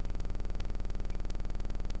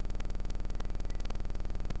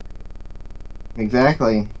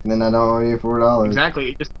 Exactly. And then I don't owe you $4. Exactly.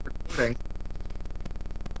 It just recording.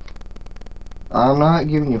 I'm not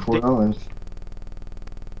giving you $4.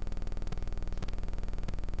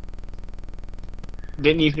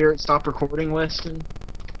 Didn't you hear it stop recording, Weston?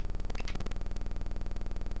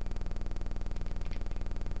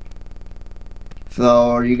 So,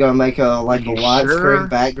 are you gonna make a widescreen sure?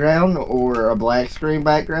 background or a black screen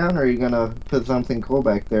background, or are you gonna put something cool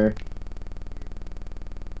back there?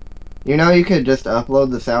 You know, you could just upload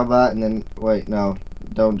the soundbite and then wait. No,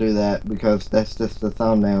 don't do that because that's just the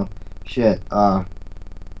thumbnail. Shit.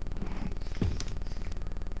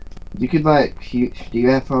 You could do you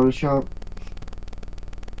have Photoshop?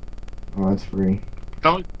 Oh, that's free.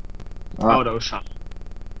 Don't Photoshop.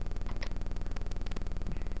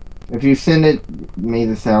 If you send me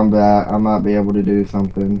the soundbite, I might be able to do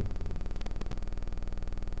something.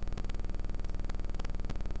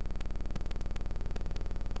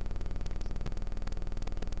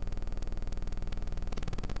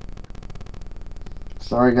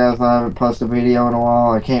 Sorry guys, I haven't posted a video in a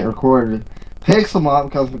while. I can't record Pixel Mod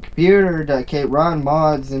because my computer can't run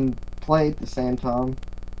mods and play at the same time.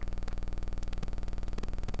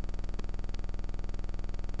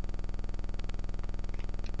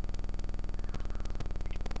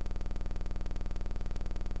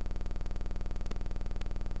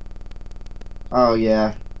 Oh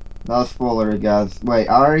yeah, no spoiler, guys. Wait,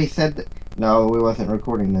 I already said that. No, we wasn't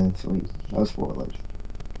recording that. Sweet, no spoilers.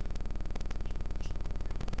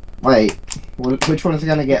 Wait, which one's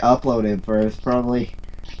gonna get uploaded first? Probably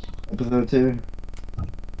episode 2.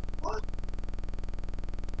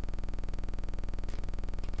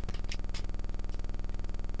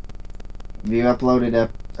 Have you uploaded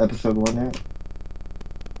episode 1 yet?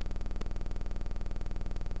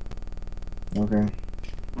 Okay.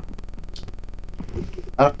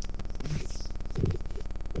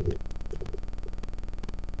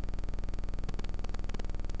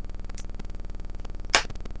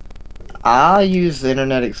 I use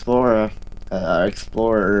Internet Explorer.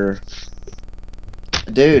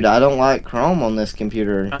 Dude, I don't like Chrome on this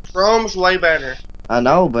computer. Chrome's way better. I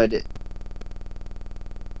know, but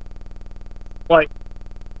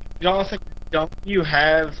Jonathan, don't you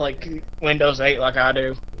have like Windows 8 like I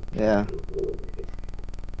do? yeah.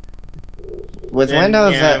 With Then,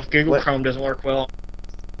 Windows, yeah, if Google Chrome doesn't work well.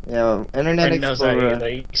 Yeah, Internet Windows 8 Explorer. at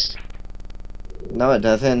least. No, it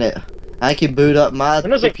doesn't. I can boot up my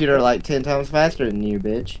Windows 8 computer like 10 times faster than you,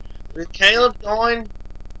 bitch. Did Caleb join?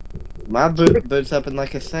 My boots up in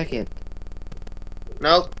like a second.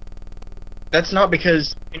 Nope. That's not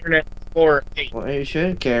because Internet Explorer 8. Well, you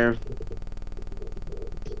should care.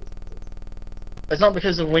 That's not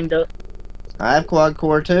because of Windows. I have quad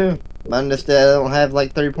core too. Mine just don't have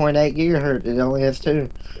like 3.8 gigahertz. It only has 2.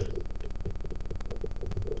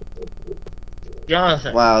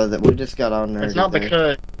 Jonathan. Wow, that we just got on there. It's not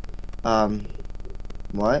because.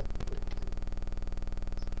 What?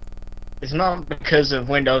 It's not because of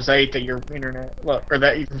Windows 8 that your internet or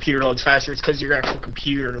that your computer loads faster. It's because your actual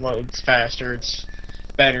computer loads faster. It's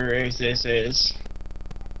better as this is.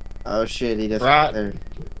 Oh shit, he just Right. there.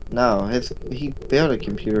 No, he built a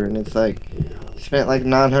computer and it's like spent like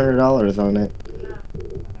 $900 on it.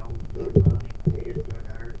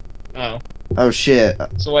 Oh. Oh shit.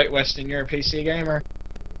 So wait, Weston, you're a PC gamer?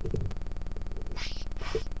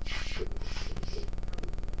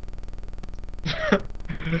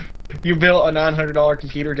 You built a $900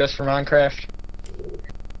 computer just for Minecraft?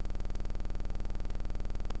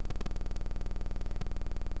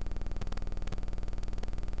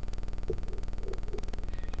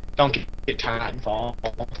 Don't get Titanfall.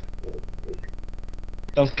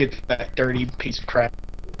 Don't get that dirty piece of crap.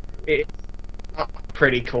 It's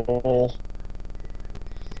pretty cool.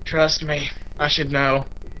 Trust me, I should know.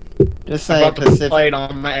 Just I'm say about to play it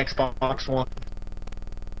on my Xbox One.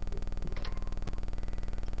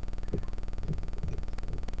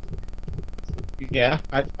 Yeah,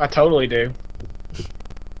 I totally do.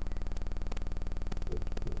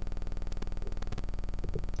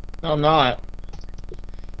 No, I'm not.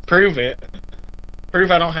 Prove it.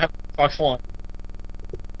 Prove I don't have Xbox One.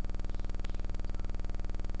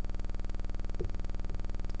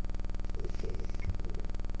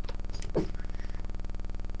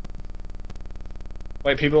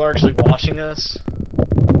 Wait, people are actually watching us?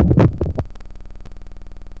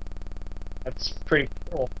 That's pretty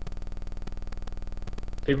cool.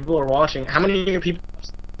 People are watching. How many people?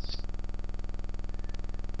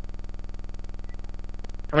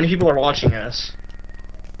 How many people are watching us?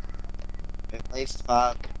 At least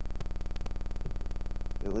 5.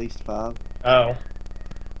 At least 5. Oh.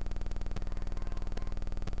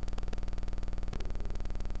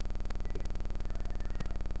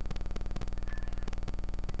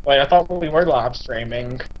 Wait, I thought we were live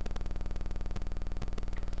streaming.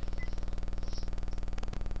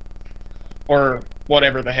 Or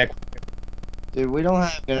whatever the heck. Dude, we don't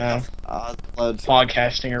have enough uploads.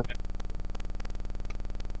 Podcasting or.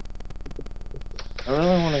 I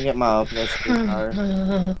really want to get my upload speed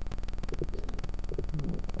higher.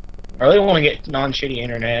 I really want to get non-shitty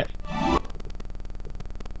internet.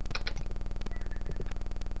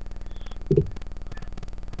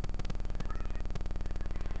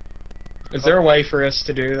 Is there a way for us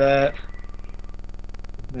to do that?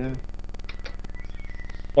 Yeah.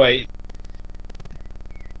 Wait.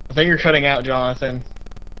 I think you're cutting out, Jonathan.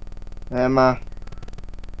 Am I?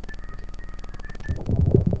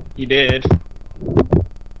 You did.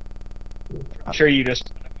 I'm sure you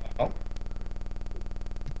just... Oh.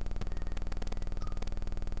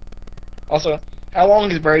 Also, how long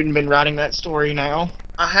has Braden been writing that story now?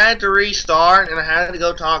 I had to restart and I had to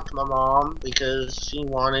go talk to my mom because she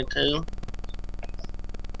wanted to.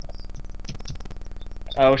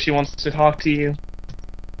 Oh, she wants to talk to you?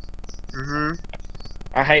 Mm-hmm.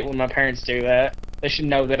 I hate when my parents do that. They should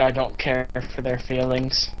know that I don't care for their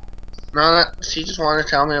feelings. No, she just wanted to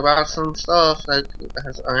tell me about some stuff that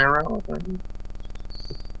has irrelevant.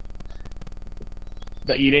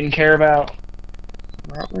 That you didn't care about?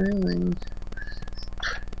 Not really.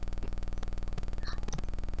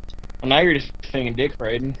 Well, now you're just being a dick,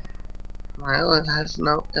 Braden. Well,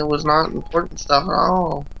 it was not important stuff at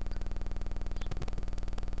all.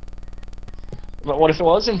 But what if it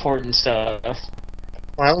was important stuff?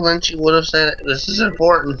 Well, then she would have said, this is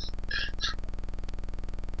important.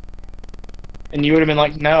 And you would have been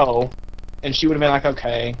like, no. And she would have been like,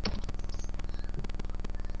 okay.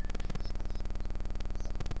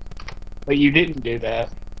 But you didn't do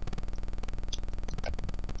that.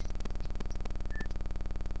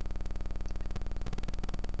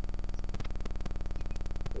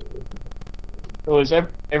 So is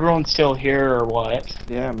everyone still here or what?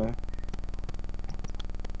 Yeah, man.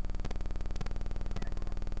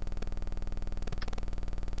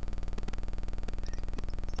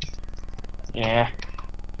 Yeah.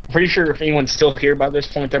 I'm pretty sure if anyone's still here by this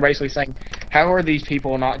point, they're basically saying, how are these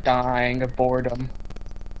people not dying of boredom?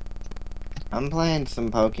 I'm playing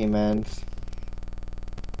some Pokemons.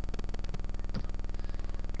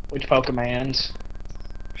 Which Pokemons?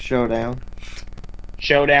 Showdown.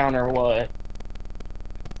 Showdown or what?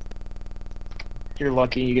 You're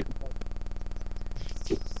lucky you get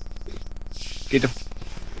the...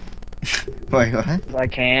 Wait, what? I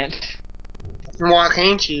can't. Why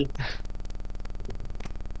can't you?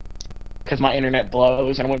 Because my internet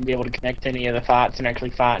blows and I wouldn't be able to connect to any of the fights and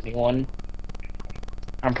actually fight anyone.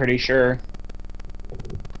 I'm pretty sure.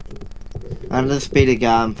 I just beat a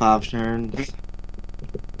guy in 5 turns.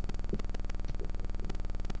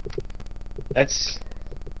 That's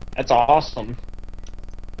awesome.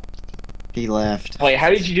 He left. Wait, how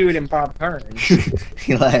did you do it in 5 turns?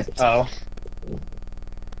 He left. Oh.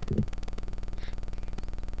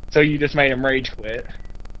 So you just made him rage quit.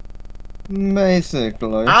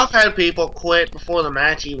 Basically. I've had people quit before the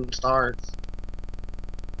match even starts.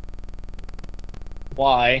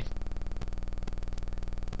 Why?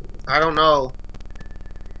 I don't know.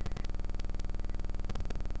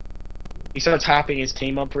 He starts hyping his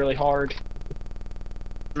team up really hard,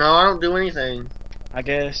 No, I don't do anything. I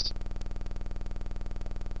guess.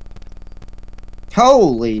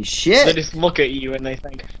 Holy They shit! just look at you and they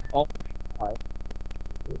think, oh my God.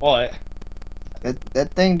 What?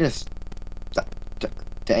 That thing just...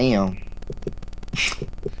 Damn.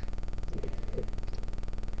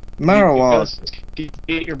 Matter what?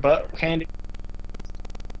 Get your butt handed.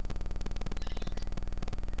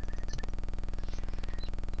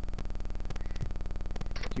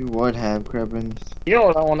 You would have, Cribbins. You know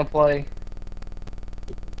what I want to play?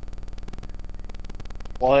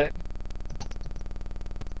 What?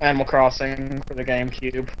 Animal Crossing for the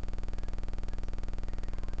GameCube.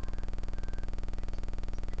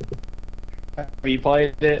 Have you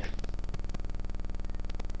played it?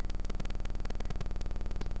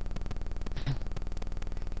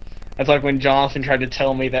 That's like when Jonathan tried to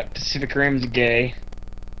tell me that Pacific Rim's gay,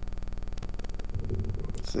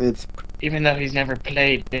 It's... even though he's never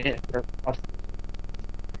played it.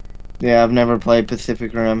 Yeah, I've never played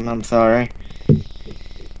Pacific Rim. I'm sorry.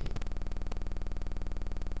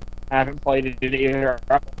 I haven't played it either.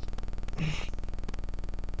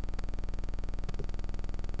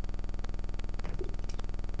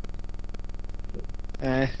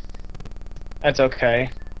 That's okay.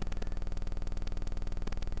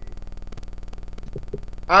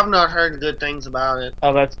 I've not heard good things about it.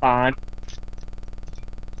 Oh, that's fine.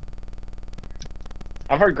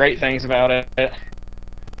 I've heard great things about it.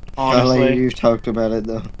 Honestly. You've talked about it,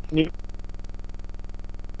 though.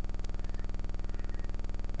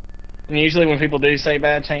 And usually when people do say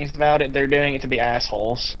bad things about it, they're doing it to be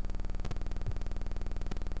assholes.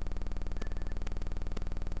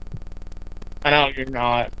 I know you're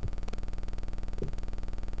not.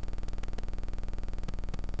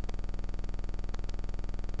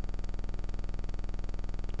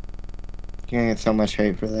 You're gonna get so much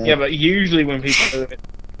hate for that. Yeah, but usually when people do it,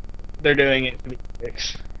 they're doing it to be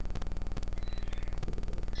dicks.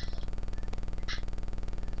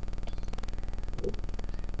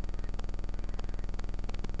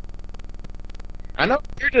 I know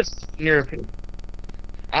you're just in your opinion.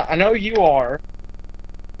 I know you are.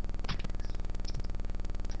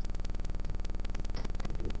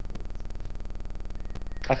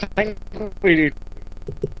 I think we do.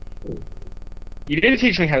 You did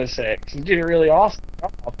teach me how to sex. You did a really awesome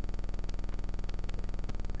job.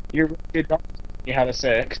 You're a really good job teaching me how to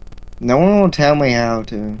sex. No one will tell me how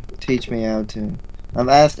to. Teach me how to. I've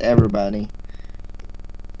asked everybody.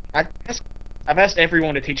 I've asked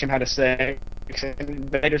everyone to teach him how to sex, and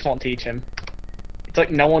they just won't teach him. It's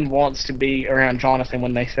like no one wants to be around Jonathan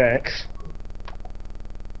when they sex.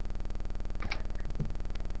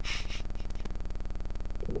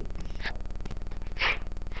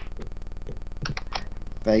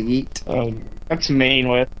 They eat. That's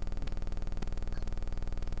mean,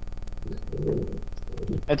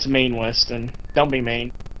 That's mean, Weston. Don't be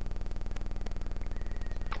mean.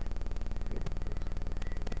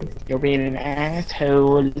 You're being an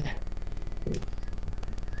asshole.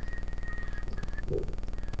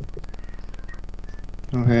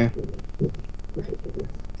 Okay.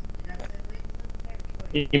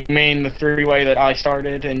 You mean the three-way that I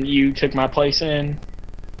started and you took my place in?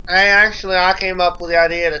 Hey, actually, I came up with the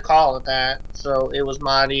idea to call it that, so it was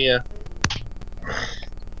my idea.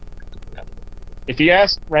 If you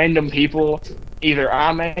ask random people, either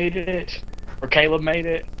I made it, or Caleb made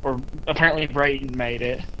it, or apparently Brayden made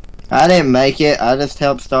it. I didn't make it. I just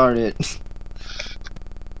helped start it.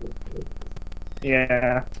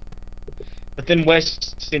 Yeah. But then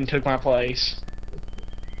Weston took my place.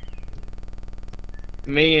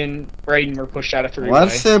 Me and Brayden were pushed out of three-way.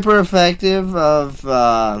 What's super effective of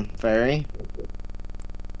fairy?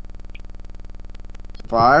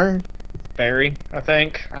 Fire? Fairy, I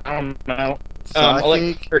think. I don't know.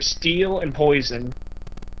 Psychic? Or steel and poison.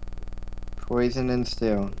 Poison and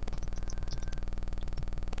steel.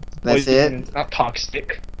 That's Poison it? is not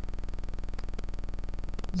toxic.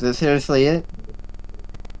 Is that seriously it?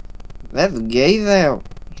 That's gay though.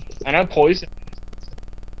 I know poison.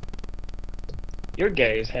 You're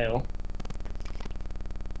gay as hell.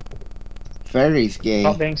 Fairy's gay.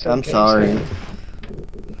 Stop being so I'm gay, sorry.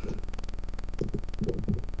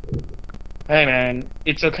 Hey man,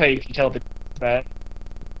 it's okay if you tell the that.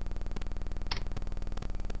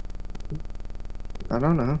 I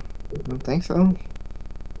don't know. I don't think so.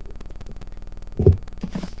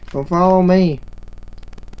 Well, follow me.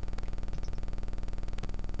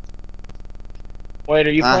 Wait,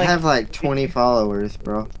 are you I playing? have like 20 followers,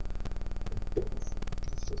 bro.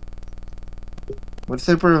 What's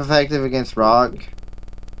super effective against rock?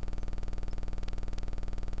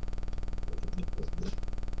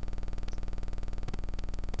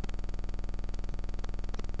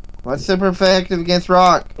 What's super effective against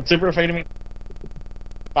rock? What's super effective?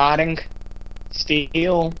 Fighting,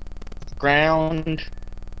 steel, ground,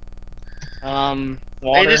 They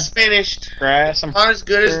water, just finished. grass. Not as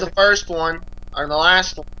good as the first one or the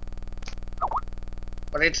last one,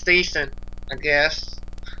 but it's decent, I guess.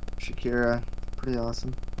 Shakira, pretty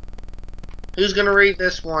awesome. Who's gonna read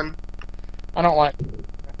this one? I don't like.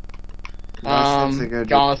 Weston's a good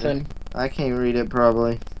Jonathan. reader. I can't read it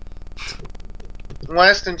probably.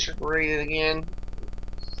 Weston should read it again.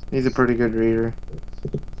 He's a pretty good reader.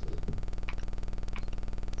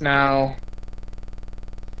 No.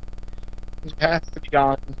 It has to be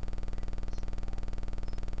Jonathan.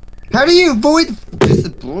 How do you avoid this is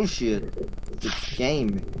bullshit? This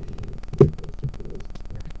game.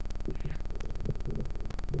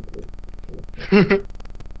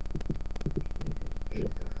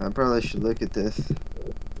 I probably should look at this.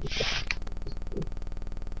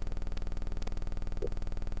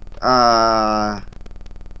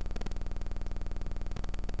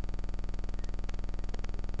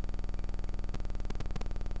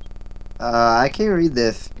 I can't read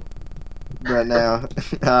this right now.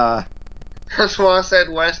 That's why I said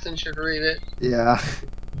Weston should read it. Yeah.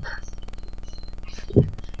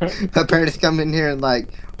 My parents come in here and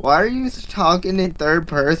like, why are you talking in third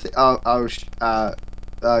person? I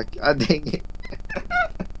think it.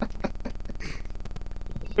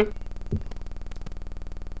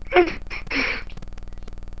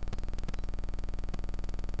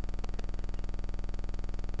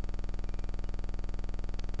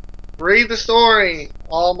 Read the story,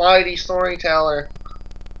 almighty storyteller.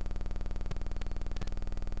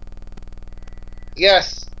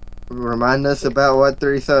 Yes. Remind us about what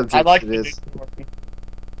 3 subjects I like it the is. big story.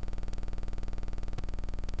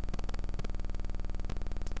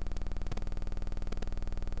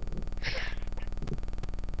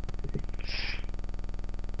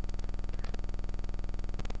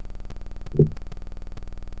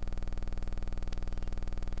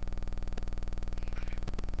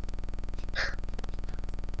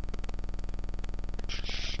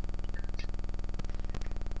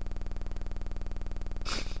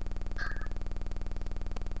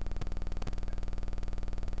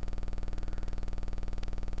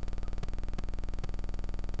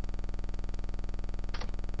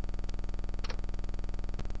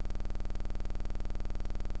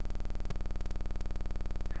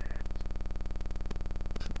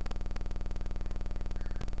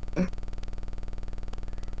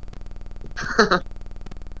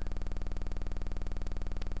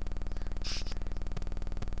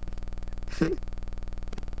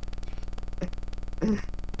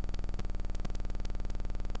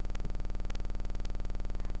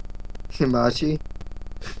 Himachi?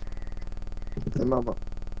 Hey, mama.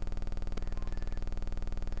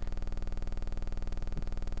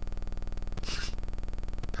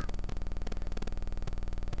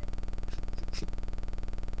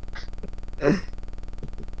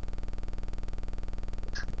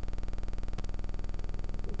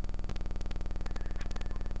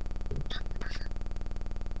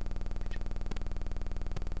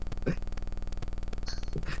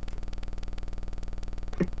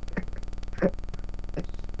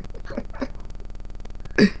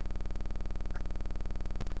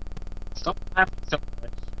 Stop laughing so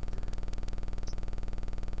much.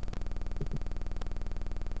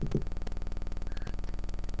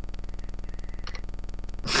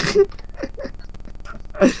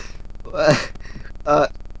 uh,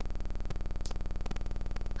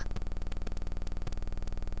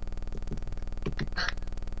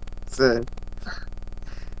 so,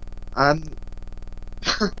 I'm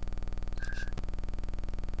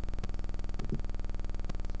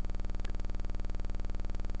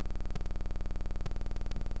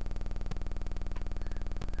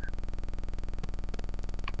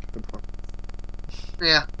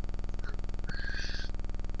Yeah.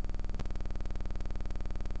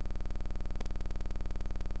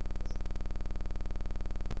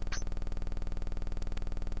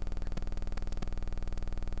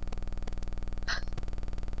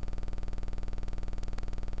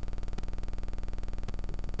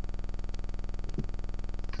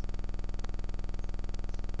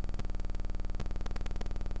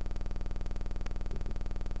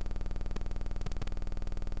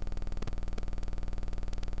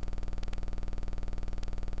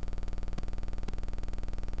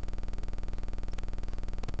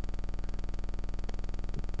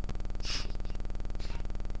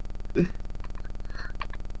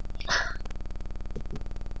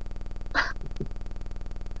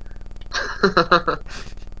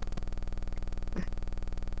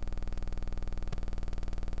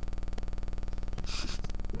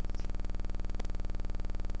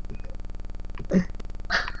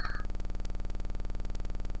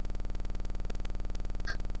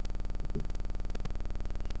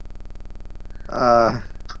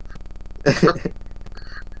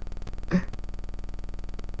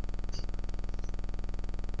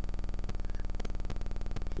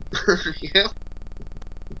 Yep.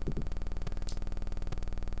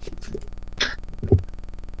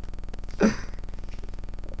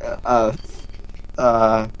 uh,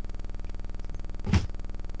 uh,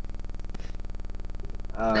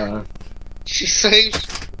 She saves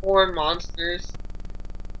foreign monsters.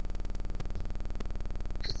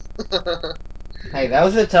 hey, that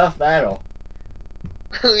was a tough battle.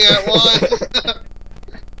 Yeah, it was.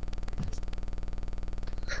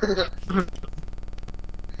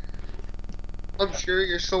 I'm sure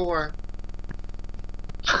you're sore.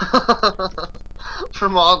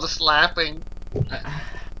 From all the slapping.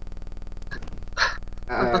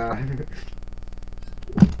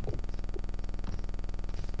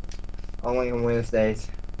 Only on Wednesdays.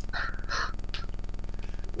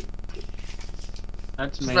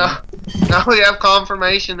 That's me. Now we have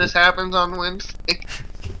confirmation this happens on Wednesday.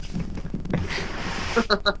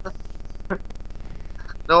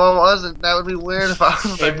 No, it wasn't. That would be weird if I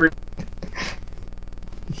was there. Every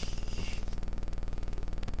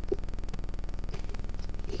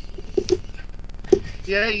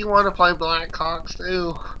Yeah, you want to play Blackhawks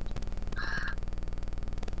too.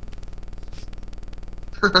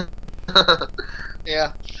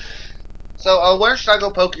 Yeah. So, where should I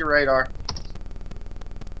go poke your radar?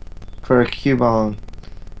 For a Cubone.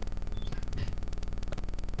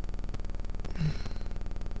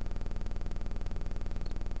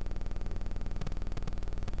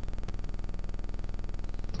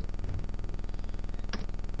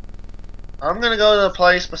 I'm gonna go to the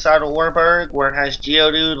place beside Warburg where it has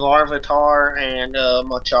Geodude, Larvitar, and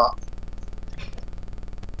Machop.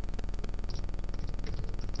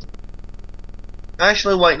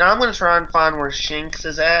 Actually, wait. Now I'm gonna try and find where Shinx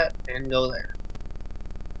is at and go there.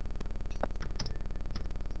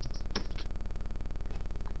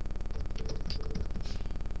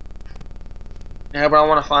 Yeah, but I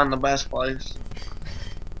want to find the best place.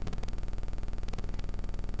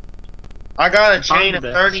 I got a chain of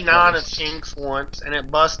 39 of Shinx once, and it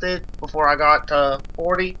busted before I got to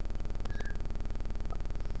 40.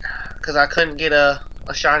 Because I couldn't get a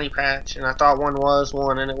shiny patch, and I thought one was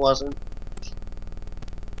one, and it wasn't.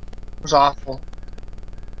 It was awful.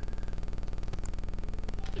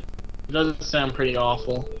 It doesn't sound pretty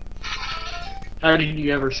awful. How did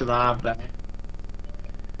you ever survive that?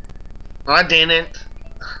 I didn't.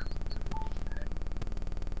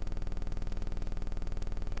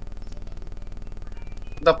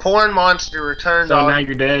 The porn monster returned So on. now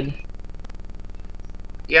you're dead?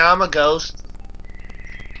 Yeah, I'm a ghost.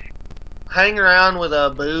 Hang around with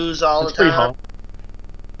a booze all That's the pretty time. hot.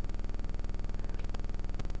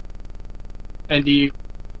 And do you...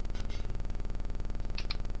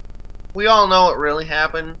 We all know what really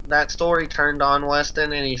happened. That story turned on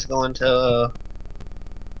Weston, and he's going to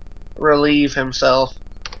relieve himself.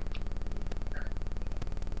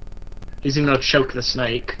 He's gonna choke the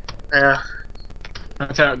snake. Yeah,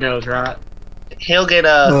 That's how it goes, right? he'll get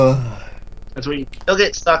That's what you... he'll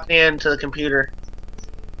get sucked into the computer.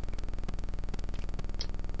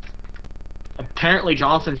 Apparently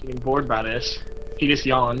Jonathan's getting bored by this. He just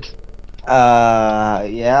yawned.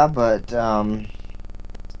 Yeah, but, I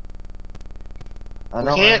We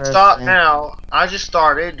don't can't stop understand. now. I just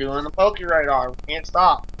started doing the Poke Radar. We can't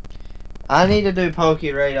stop. I need to do Poke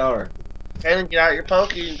Radar. Okay, then get out your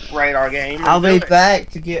Poke Radar game. and I'll do be it. back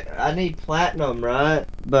to get. I need platinum, right?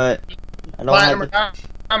 But I don't Platinum or have to.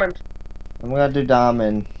 Diamond. I'm gonna do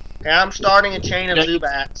diamond. Yeah, I'm starting a chain of Yeah.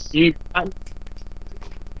 Zubats. You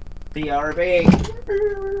BRB.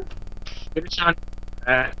 get a shiny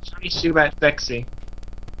Subat sexy.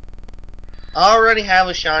 I already have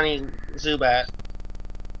a shiny Zubat.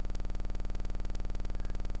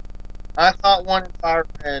 I caught one in Fire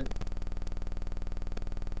Red.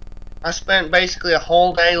 I spent basically a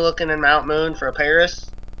whole day looking in Mount Moon for a Paris.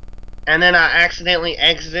 And then I accidentally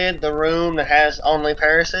exited the room that has only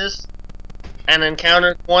Parises. And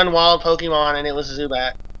encountered one wild Pokemon, and it was a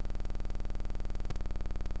Zubat.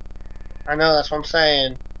 I know, that's what I'm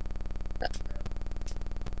saying.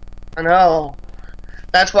 I know.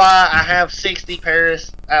 That's why I have 60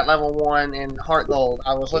 Paris at level 1 in Heart Gold.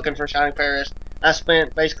 I was looking for shiny Paris. I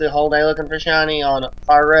spent basically a whole day looking for shiny on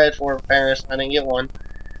Fire Red for Paris. I didn't get one.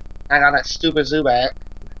 I got that stupid Zubat.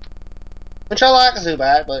 Which I like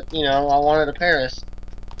Zubat, but, you know, I wanted a Paris.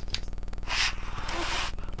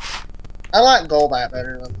 I like Golbat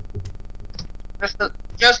better, though.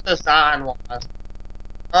 Just design-wise.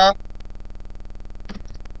 Huh?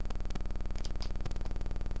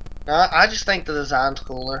 No, I just think the design's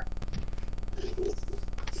cooler.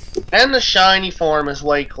 And the shiny form is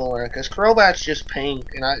way cooler, because Crobat's just pink,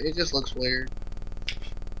 and it just looks weird.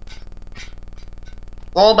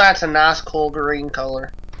 Golbat's a nice, cool green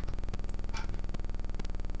color.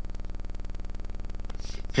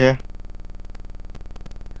 Yeah.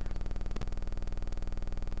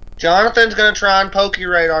 Jonathan's gonna try and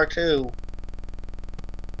Pokeradar too.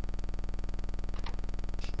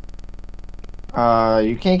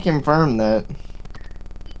 You can't confirm that.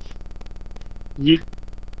 You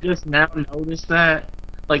just now notice that?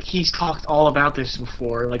 Like, he's talked all about this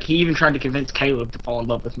before. Like, he even tried to convince Caleb to fall in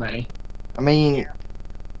love with May. I mean,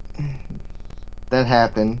 that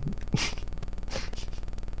happened.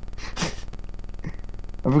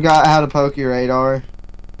 I forgot how to Pokeradar.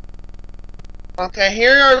 Okay,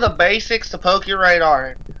 here are the basics to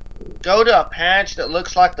Pokeradar. Go to a patch that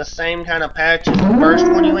looks like the same kind of patch as the first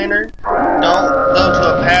one you entered. Don't go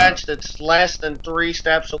to a patch that's less than 3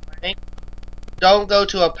 steps away. Don't go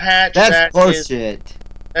to a patch That's bullshit.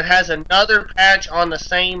 that has another patch on the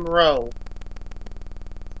same row.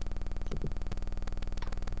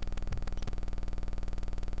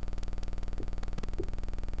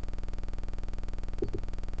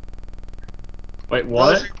 Wait,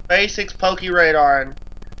 what? Those are basics Pokeradar, and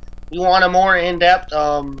you want a more in-depth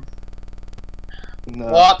No.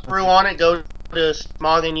 walkthrough on it, go to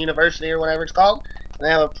Smoggin University or whatever it's called. And they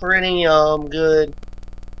have a pretty good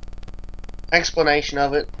explanation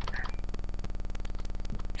of it.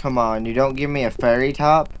 Come on, you don't give me a fairy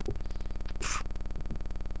top?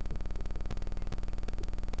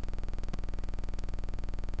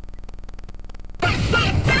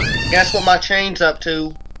 Guess what my chain's up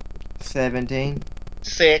to? 17.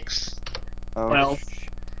 6. Oh, Well,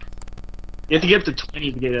 you have to get up to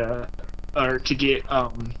 20 to get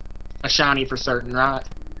a shiny for certain, right?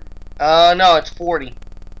 No, it's 40.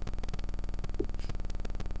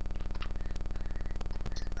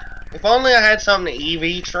 If only I had something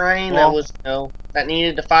to EV train that was, that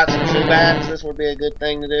needed to fight some Zubats, this would be a good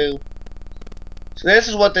thing to do. So this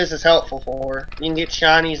is what this is helpful for. You can get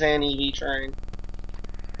shinies and EV train.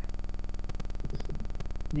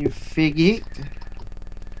 you figgy.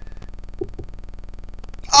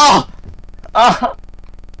 Oh! Oh!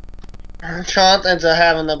 Jonathan's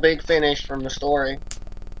having the big finish from the story.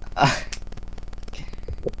 God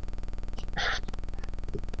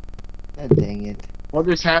dang it. What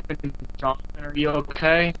just happened, Jonathan? Are you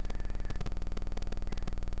okay?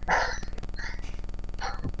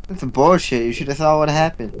 That's bullshit. You should have saw what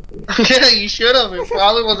happened. Yeah, you should have. It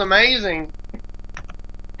probably was amazing.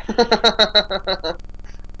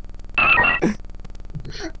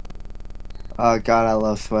 Oh god, I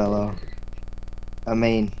love Swellow. I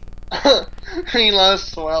mean... He loves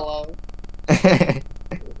Swallow.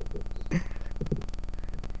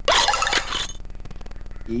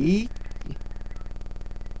 Eat?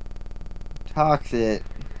 Toxic.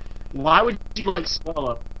 Why would you like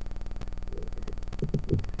Swallow?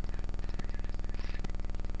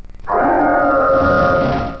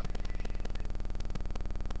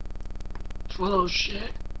 Swallow's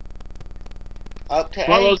shit. Up to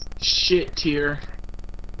Swallow's 8. shit tier.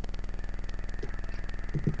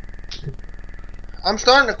 I'm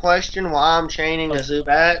starting to question why I'm chaining a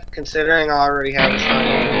Zubat, considering I already have a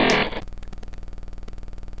shiny.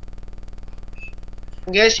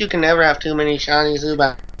 I guess you can never have too many shiny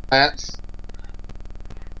Zubats.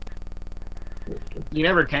 You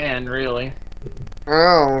never can, really.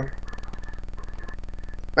 Oh.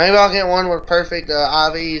 Maybe I'll get one with perfect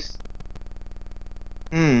IVs.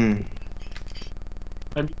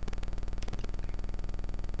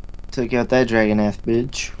 Took out that dragon ass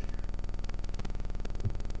bitch.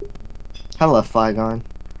 I love Flygon.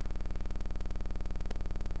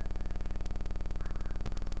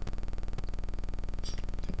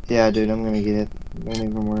 Yeah, dude, I'm gonna get it. Don't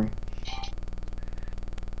even worry.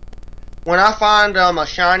 When I find a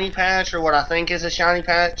shiny patch, or what I think is a shiny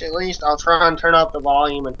patch at least, I'll try and turn up the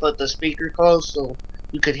volume and put the speaker close so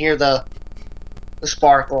you could hear the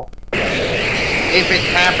sparkle. If it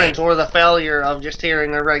happens, or the failure of just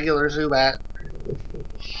hearing a regular Zubat.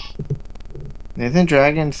 Isn't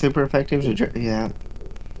Dragon super effective? Yeah.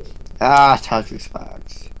 Ah, Toxic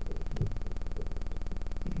Spots.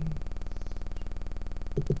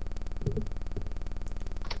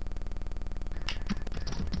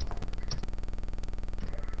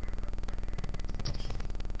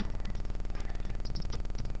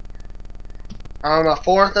 I'm a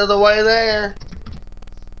fourth of the way there.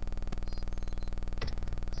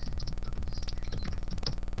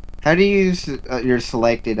 How do you use your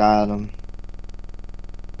selected item?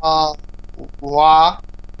 Why?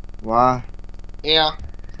 Why? Yeah.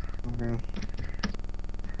 Okay.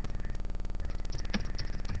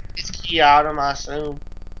 It's key item, I assume.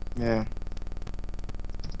 Yeah.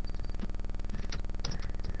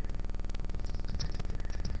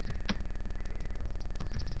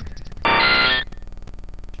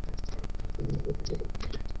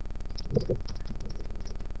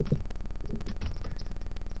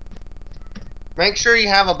 Make sure you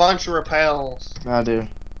have a bunch of repels. I do.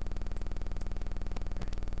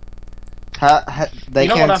 They You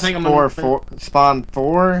know can what I think I'm gonna spawn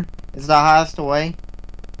 4 is the highest away.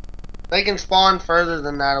 They can spawn further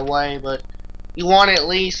than that away, but you want to at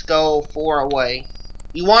least go 4 away.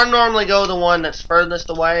 You want to normally go the one that's furthest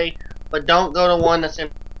away, but don't go to one that's in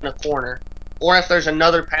a corner. Or if there's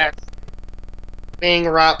another path being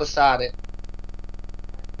right beside it.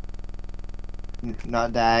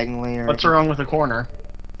 Not diagonally or What's wrong with the corner?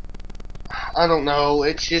 I don't know,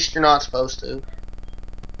 it's just you're not supposed to.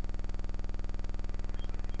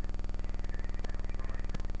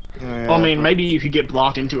 Oh, yeah, Well, I mean, maybe you could get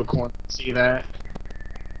blocked into a corner. See that?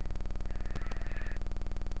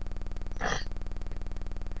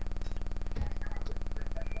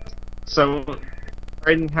 So,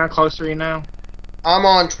 Braden, how close are you now? I'm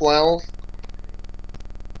on 12.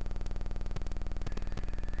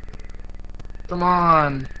 Come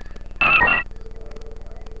on.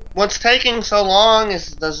 What's taking so long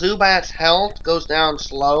is the Zubat's health goes down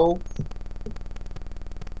slow.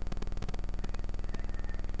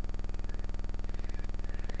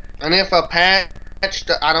 And if a patch,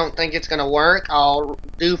 I don't think it's going to work, I'll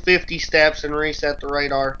do 50 steps and reset the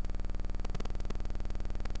radar.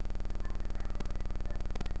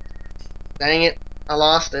 Dang it, I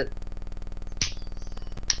lost it.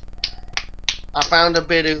 I found a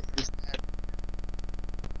Bidoof instead.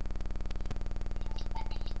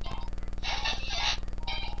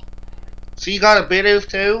 So you got a Bidoof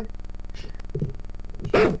too?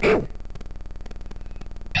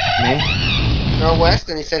 Me? No,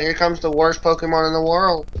 Weston, he said, here comes the worst Pokemon in the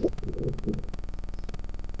world.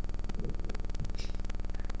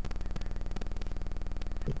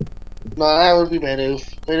 No, that would be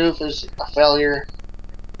Bidoof. Bidoof is a failure.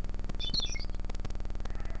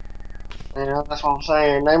 Yeah, that's what I'm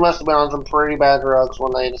saying. They must have been on some pretty bad drugs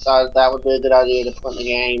when they decided that would be a good idea to put in the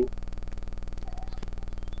game.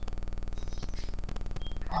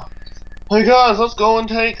 Hey guys, let's go and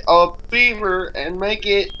take a fever and make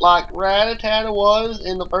it like Rattata was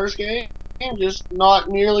in the first game, just not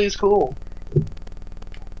nearly as cool.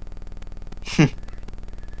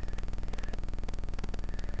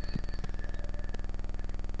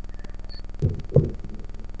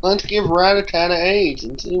 Let's give Rattata AIDS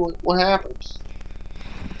and see what happens.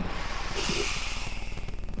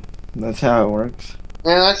 That's how it works.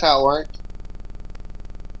 Yeah, that's how it worked.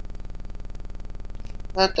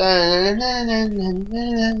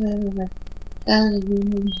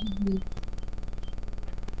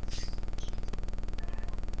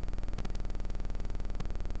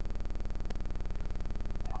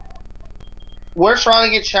 We're trying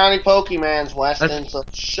to get shiny Pokemons, Weston, so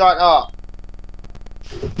shut up.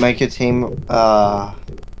 Make a team,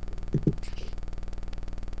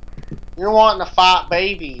 You're wanting to fight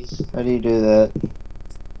babies. how do you do that?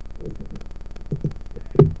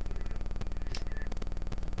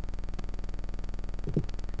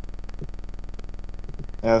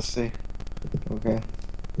 I see. Okay.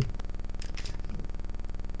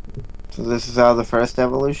 So this is how the first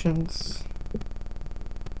evolutions?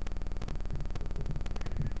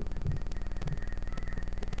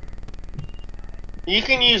 You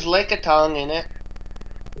can use Lickitung in it.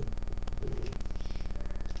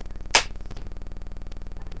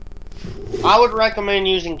 I would recommend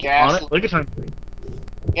using On it? Ghastly. Look at time.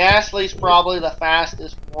 Ghastly's probably the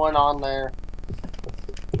fastest one on there.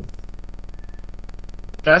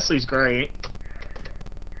 Ghastly's great.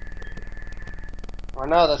 I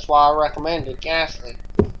know, that's why I recommended Ghastly.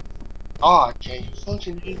 Oh, jeez, such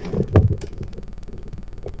an evil.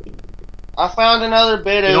 I found another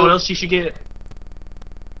Bidoof. You know what else you should get?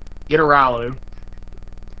 Get a Riolu.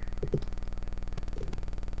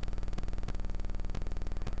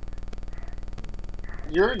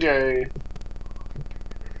 You're gay.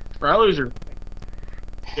 Riolus are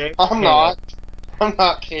gay. I'm not. I'm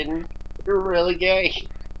not kidding. You're really gay.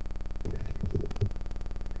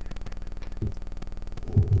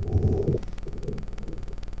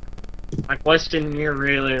 Like Weston, you're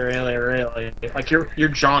really like you're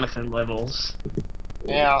Jonathan levels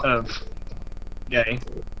Yeah. of gay.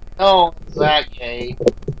 No, it's that gay.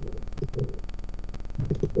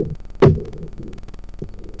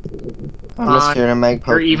 I'm just here to make Pokemon.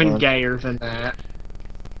 You're even gayer than that.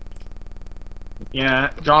 Yeah,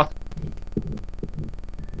 Joth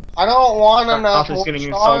I don't want enough is more getting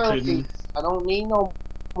insulted. Charlies. I don't need no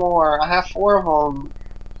more. I have 4 of them.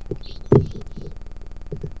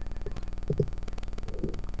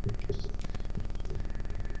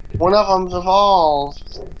 One of them's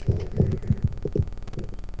evolved.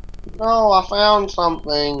 No, I found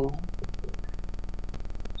something.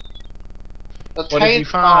 What did you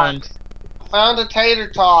find? I found a tater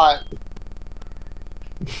tot.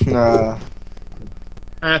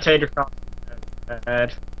 Tater tot.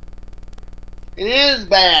 Bad. It is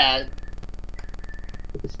bad.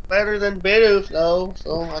 It's better than Bidoof though,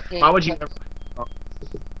 so I can't. Why would you?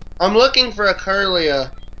 I'm looking for a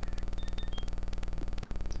Curlia.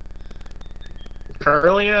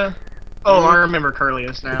 Curlia? Oh, I remember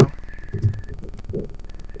Curlius now.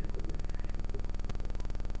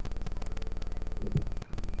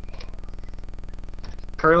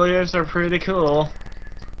 Curlius are pretty cool.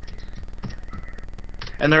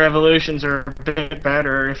 And their evolutions are a bit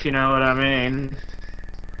better, if you know what I mean.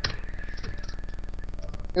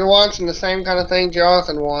 You're watching the same kind of thing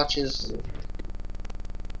Jonathan watches.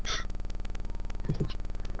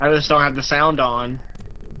 I just don't have the sound on.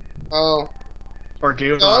 Oh. Or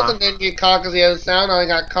do Jonathan I? didn't get caught because he had the sound on. He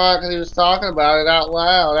got caught because he was talking about it out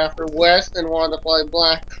loud after Weston wanted to play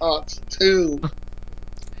Black Ops 2.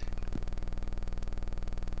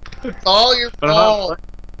 It's all your fault.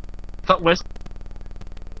 I thought Weston...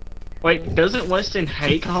 Wait, doesn't Weston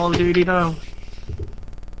hate Call of Duty though?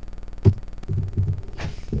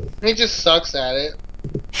 He just sucks at it.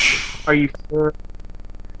 Are you sure?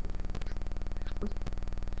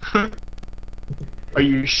 Are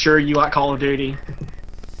you sure you like Call of Duty?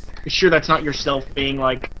 You sure that's not yourself being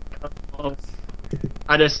like, oh,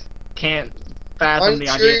 I just can't fathom the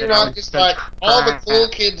idea you're that I not would just such like, all the crap. cool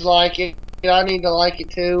kids like it, I need to like it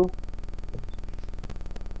too.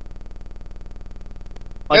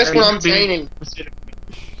 Like, Guess are what you I'm being chaining? specific?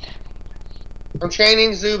 I'm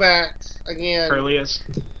chaining Zubats again. Curlius.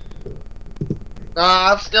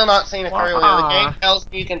 Nah, I've still not seen a Curlia. The Wah. game tells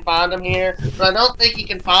me you can find them here, but I don't think you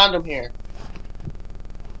can find them here.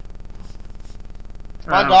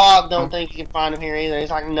 My dog don't think you can find them here either. He's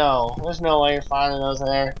like, no, there's no way you're finding those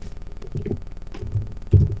there. You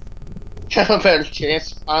have a better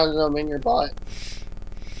chance of finding them in your butt.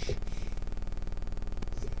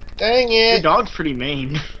 Dang Your it. dog's pretty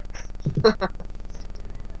mean.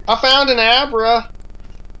 I found an Abra.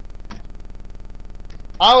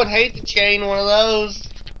 I would hate to chain one of those.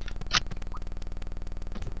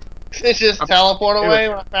 It just teleport away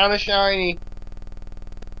when I found a shiny.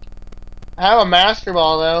 I have a Master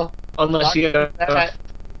Ball though. Unless you I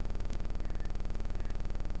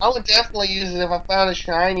would definitely use it if I found a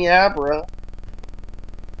shiny Abra.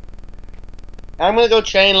 I'm gonna go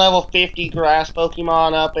chain level 50 grass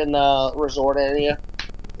Pokemon up in the resort area.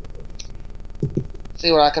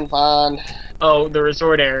 See what I can find. Oh, the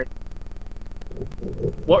resort area.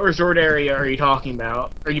 What resort area are you talking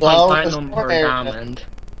about? Are you playing Well, Platinum resort or area. Diamond?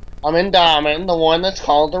 I'm in Diamond, the one that's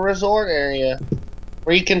called the resort area.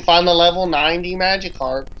 Where you can find the level 90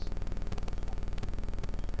 Magikarp.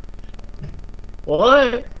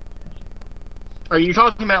 What? Are you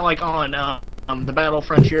talking about like on the Battle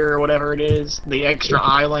Frontier or whatever it is? The extra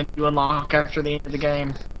island you unlock after the end of the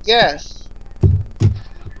game? Yes.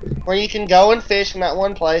 Where you can go and fish in that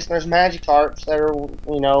one place, and there's Magikarps that are,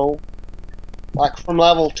 you know, like from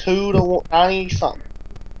level 2 to 90 something.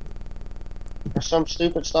 Or some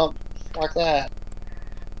stupid stuff like that.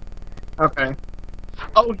 Okay.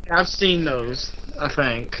 Oh, yeah, I've seen those, I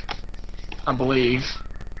think. I believe.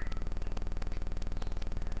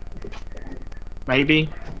 Maybe.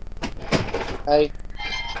 Hey,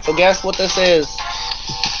 so guess what this is?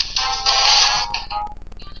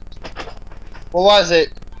 What was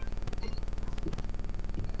it?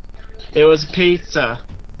 It was pizza.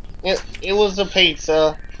 It was a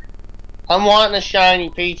pizza. I'm wanting a shiny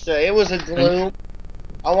pizza. It was a Gloom.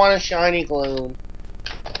 I want a shiny Gloom.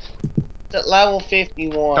 It's at level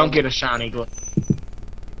 51. Don't get a shiny glow.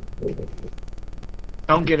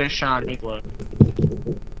 Don't get a shiny glow.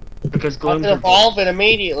 Because I glooms can are evolve it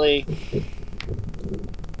immediately.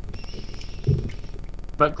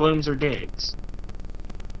 but glooms are dicks.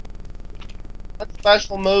 What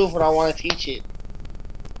special move would I want to teach it?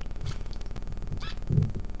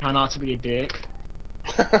 How not to be a dick.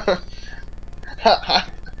 I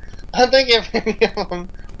think if any of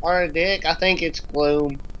them are a dick, I think it's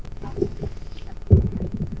Gloom.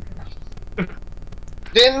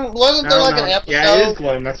 Wasn't there like an episode? Yeah, it is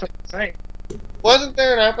gloom. That's what I'm saying. Wasn't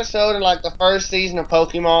there an episode in like the first season of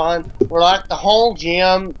Pokemon where like the whole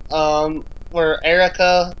gym, where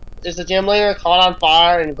Erica is the gym leader, caught on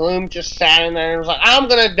fire, and Gloom just sat in there and was like, "I'm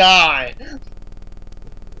gonna die.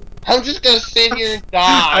 I'm just gonna sit here and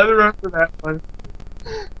die." I remember that one.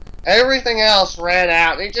 Everything else ran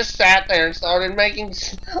out. He just sat there and started making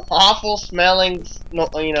awful smelling,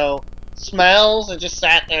 smells, and just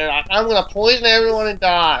sat there like, "I'm gonna poison everyone and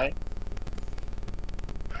die.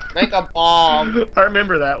 Make a bomb." I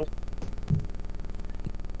remember that one.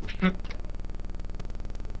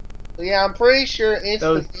 Yeah, I'm pretty sure it's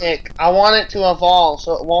the dick. I want it to evolve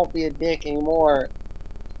so it won't be a dick anymore.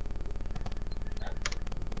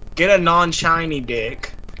 Get a non-shiny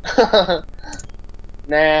dick.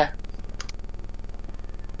 Nah.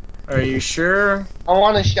 Are you sure? I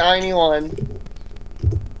want a shiny one.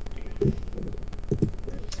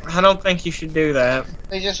 I don't think you should do that.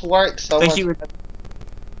 They just work so I think much. you would.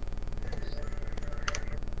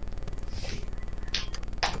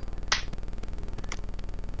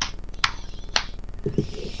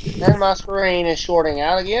 And my screen is shorting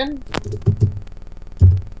out again.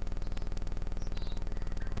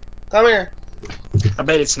 Come here. I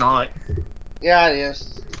bet it's not. Yeah, it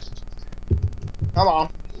is. Come on.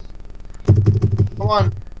 Come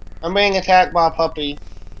on. I'm being attacked by a puppy.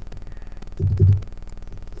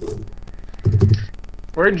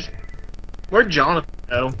 Where'd Jonathan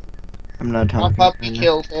go? I'm not My talking. puppy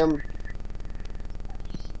killed him.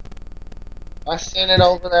 I sent it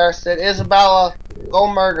over there. I said, "Isabella, go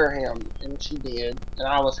murder him." And she did. And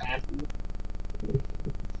I was happy.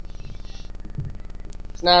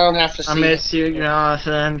 So now I don't have to see I miss you,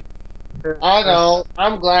 Jonathan. I know.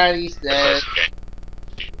 I'm glad he's dead.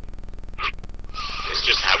 It's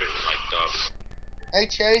just having like the. Hey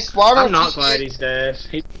Chase, why don't I'm not you glad get, he's dead.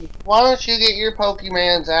 why don't you get your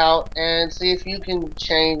Pokemans out and see if you can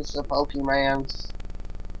change the Pokemans?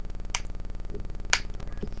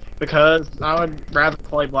 Because I would rather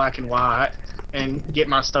play black and white and get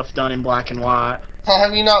my stuff done in black and white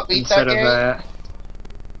Have you not beat instead that of game? that.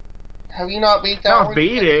 Have you not beat that No, I've one?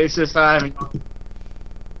 beat it. It's just I haven't.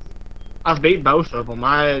 I've beat both of them.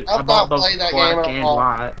 I I've bought not both played that black game at and all.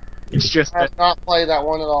 white. It's just I that have not played that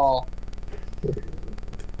one at all.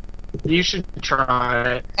 you should try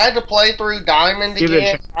it. I had to play through Diamond Give it a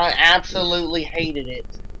again. chance. I absolutely hated it.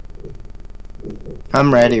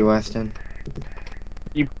 I'm ready, Weston.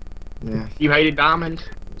 You- Yeah. You hated Diamond?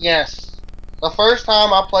 Yes. The first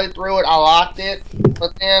time I played through it, I liked it,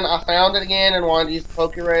 but then I found it again and wanted to use the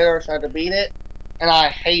Pokeraider, so I had to beat it, and I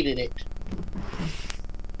hated it.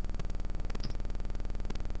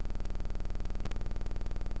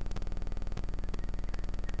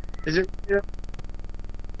 Is it?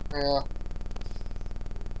 Yeah.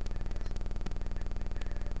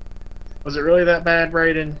 Was it really that bad,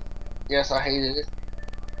 Brayden? Yes, I hated it.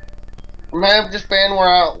 It may have just been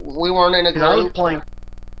where we weren't in a 'Cause I was group. playing.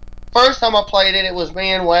 First time I played it, it was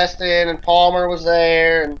me and Weston, and Palmer was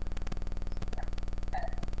there, and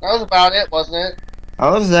that was about it, wasn't it? I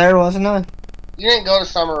was there, wasn't I? You didn't go to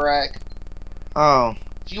Summer Rec. Oh.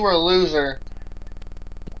 You were a loser.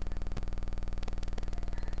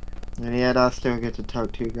 And yet I still get to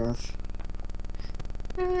talk to you guys.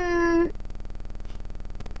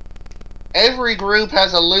 Every group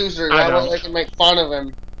has a loser. I That way don't. they can make fun of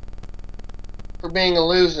him for being a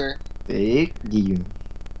loser. Big you.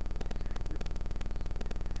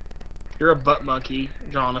 You're a butt monkey,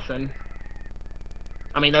 Jonathan.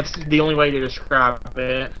 I mean, that's the only way to describe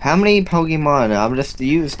it. How many Pokemon? I've just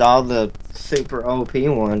used all the super OP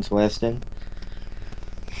ones, Weston.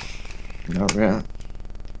 Not really.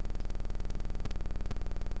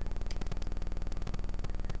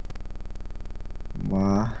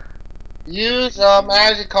 Why? Use a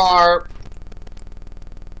Magikarp.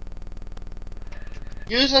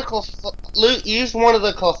 Use use one of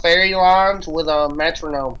the Clefairy lines with a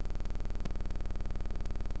metronome.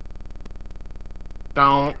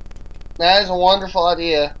 Don't. That is a wonderful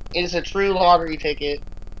idea. It is a true lottery ticket.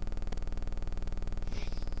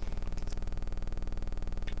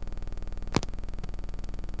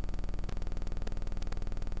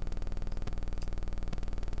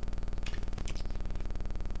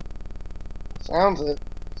 Sounds it.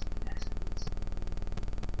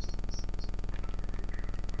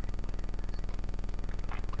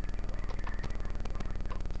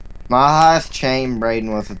 My highest chain,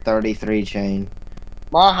 Braden, was a 33 chain.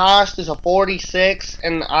 My highest is a 46,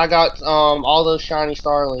 and I got all those shiny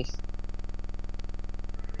Starlies.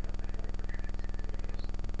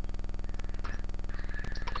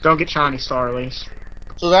 Don't get shiny Starlies.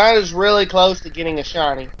 So that is really close to getting a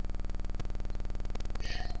shiny.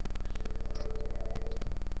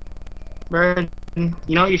 Brandon,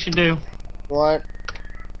 you know what you should do? What?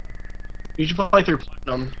 You should play through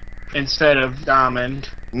Platinum instead of Diamond.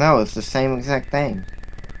 No, it's the same exact thing.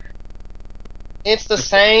 It's the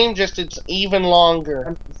same, just it's even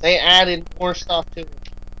longer. They added more stuff to it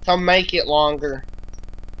to make it longer.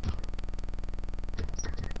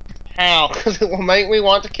 How? Because it will make me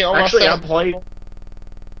want to kill Actually, myself. I played.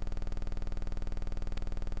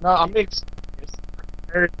 No, I'm being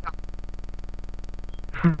serious.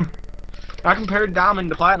 I compared Diamond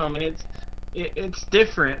to Platinum, and it's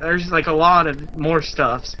different. There's like a lot of more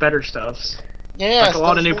stuffs, better stuffs. Yes, Like a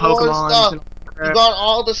lot of new there's more Pokemon. stuff. You got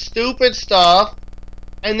all the stupid stuff,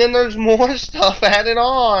 and then there's more stuff added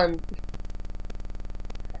on.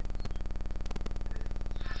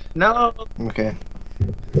 No, Okay.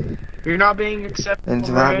 you're not being acceptable. It's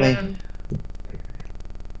about me. Brandon.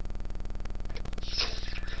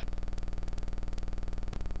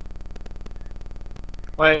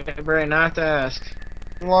 Wait, Brandon, I have to ask.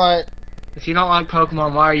 What? If you don't like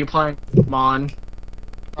Pokemon, why are you playing Pokemon?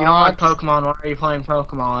 If you don't like Pokemon, why are you playing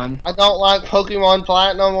Pokemon? I don't like Pokemon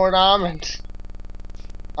Platinum or Diamond.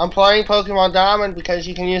 I'm playing Pokemon Diamond because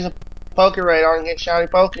you can use a Pokeradar and get shiny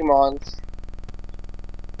Pokemons.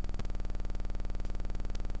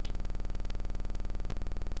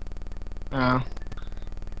 Oh.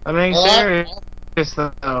 I mean, Well, serious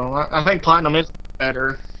though. I think Platinum is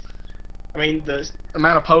better. I mean, the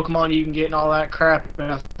amount of Pokemon you can get and all that crap,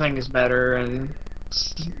 I think is better, and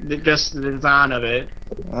just the design of it.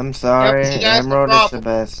 I'm sorry, Yep, see, that's the Emerald is the problem.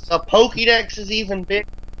 best. The Pokédex is even big.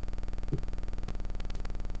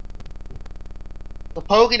 The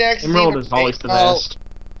Pokédex is Emerald even is always big. the best.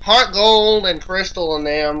 Heart Gold and Crystal and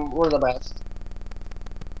them were the best.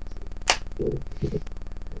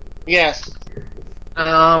 Yes.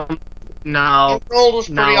 No. Emerald was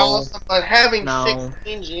pretty No. awesome, but having No.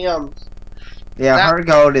 16 gems. Yeah, That- Heart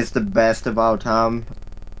Gold is the best of all time.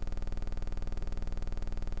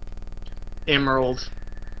 Emerald.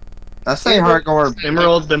 I say Heart Gold.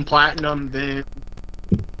 Emerald, then Platinum, then...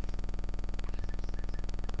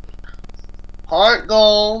 Heart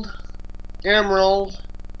Gold, Emerald.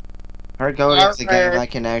 Heart Gold is the game Alright. I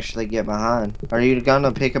can actually get behind. Are you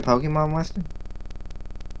gonna pick a Pokemon, Weston?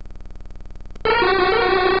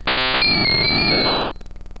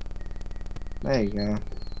 There you go.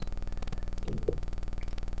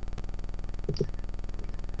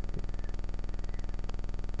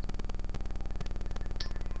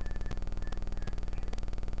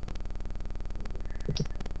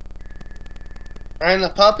 And the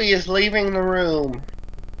puppy is leaving the room.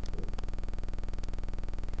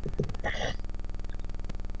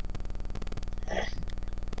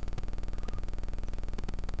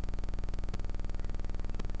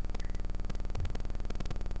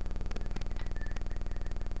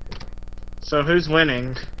 So who's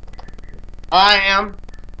winning? I am.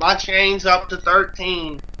 My chain's up to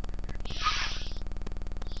 13.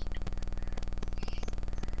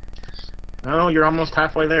 No, you're almost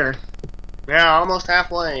halfway there. Yeah, almost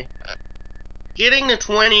halfway. Getting to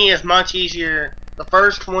 20 is much easier. The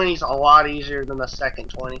first 20 is a lot easier than the second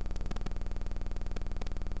 20.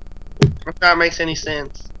 If that makes any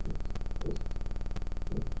sense.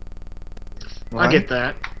 I get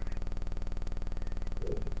that.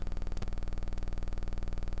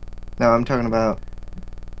 No, I'm talking about.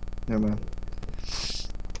 Never mind.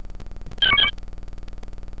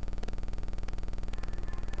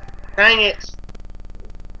 Dang it.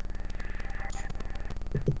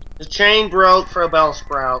 The chain broke for a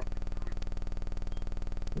Bellsprout.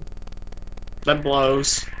 That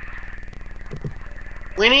blows.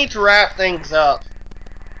 We need to wrap things up.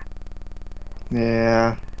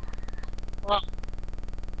 Yeah. Well-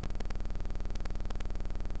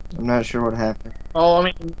 I'm not sure what happened. Oh, I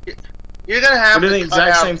mean, You're gonna have We're to doing the cut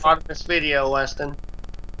exact out same a lot of this video, Weston.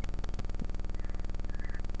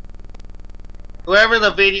 Whoever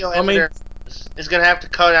the video I mean- editor is gonna have to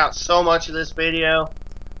cut out so much of this video.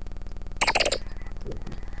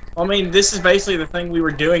 this is basically the thing we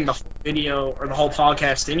were doing the whole video or the whole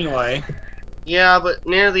podcast anyway. Yeah, but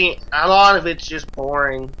a lot of it's just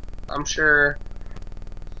boring. I'm sure.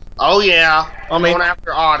 Oh yeah, going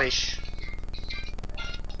after Oddish.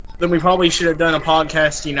 Then we probably should have done a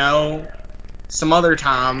podcast, some other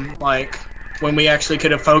time, like when we actually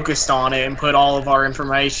could have focused on it and put all of our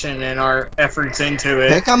information and our efforts into it.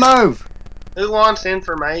 Pick a move! Who wants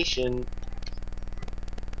information?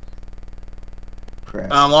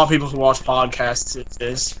 Crap. A lot of people who watch podcasts, it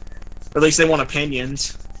is. Or at least they want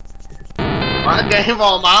opinions. I gave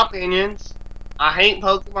all my opinions. I hate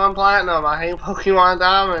Pokemon Platinum. I hate Pokemon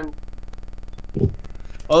Diamond.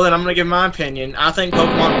 Well, then I'm going to give my opinion. I think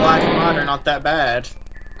Pokemon Black and White are not that bad.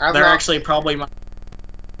 They're actually probably my...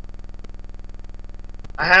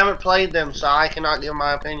 I haven't played them, so I cannot give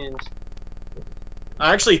my opinions.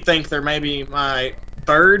 I actually think they're maybe my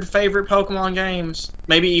third favorite Pokemon games.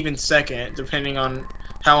 Maybe even second, depending on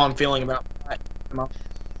how I'm feeling about Pokemon.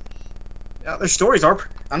 Yeah, their stories are...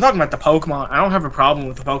 I'm talking about the Pokemon. I don't have a problem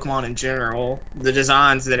with the Pokemon in general. The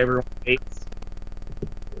designs that everyone hates.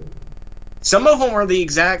 Some of them are the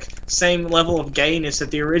exact same level of gayness that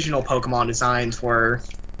the original Pokemon designs were.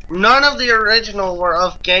 None of the original were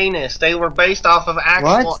of gayness. They were based off of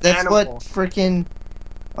actual What? That's animals. what freaking...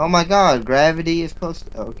 Oh my god, gravity is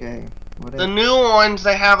supposed to... Okay, whatever. The new ones,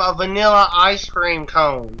 they have a vanilla ice cream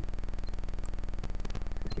cone.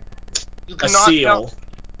 You A cannot seal. tell-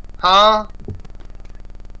 Huh?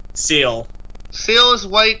 Seal. Seal is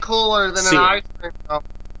way cooler than Seal. an ice cream cone.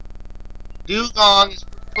 Dugong is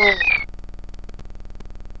pretty cool.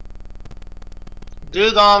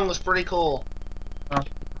 Dugong was pretty cool.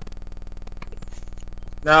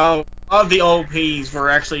 No, all of the OPs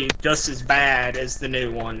were actually just as bad as the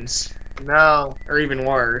new ones. No. Or even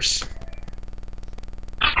worse.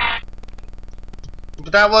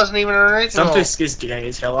 But that wasn't even an original. Stunfisk is gay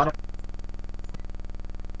as hell. I don't...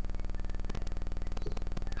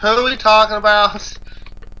 Who are we talking about?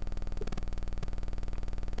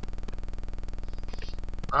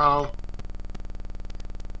 Oh.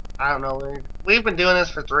 I don't know. We've been doing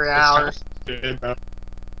this for 3 hours. Are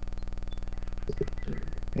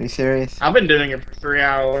you serious? I've been doing it for 3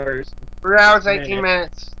 hours. 3 hours, 18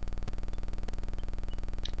 minutes.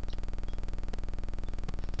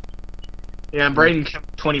 Yeah, Brayden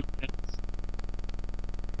kept 20 minutes.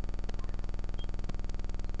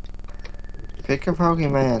 Pick a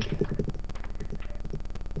Pokemon.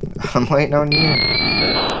 I'm waiting on you.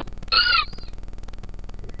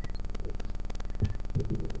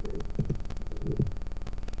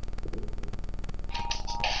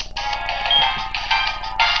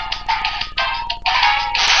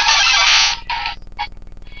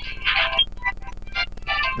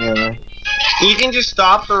 Yeah, man. You can just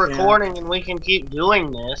stop the recording and we can keep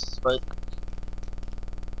doing this, but...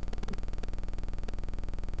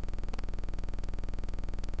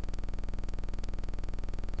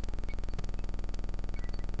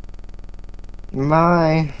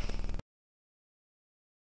 My...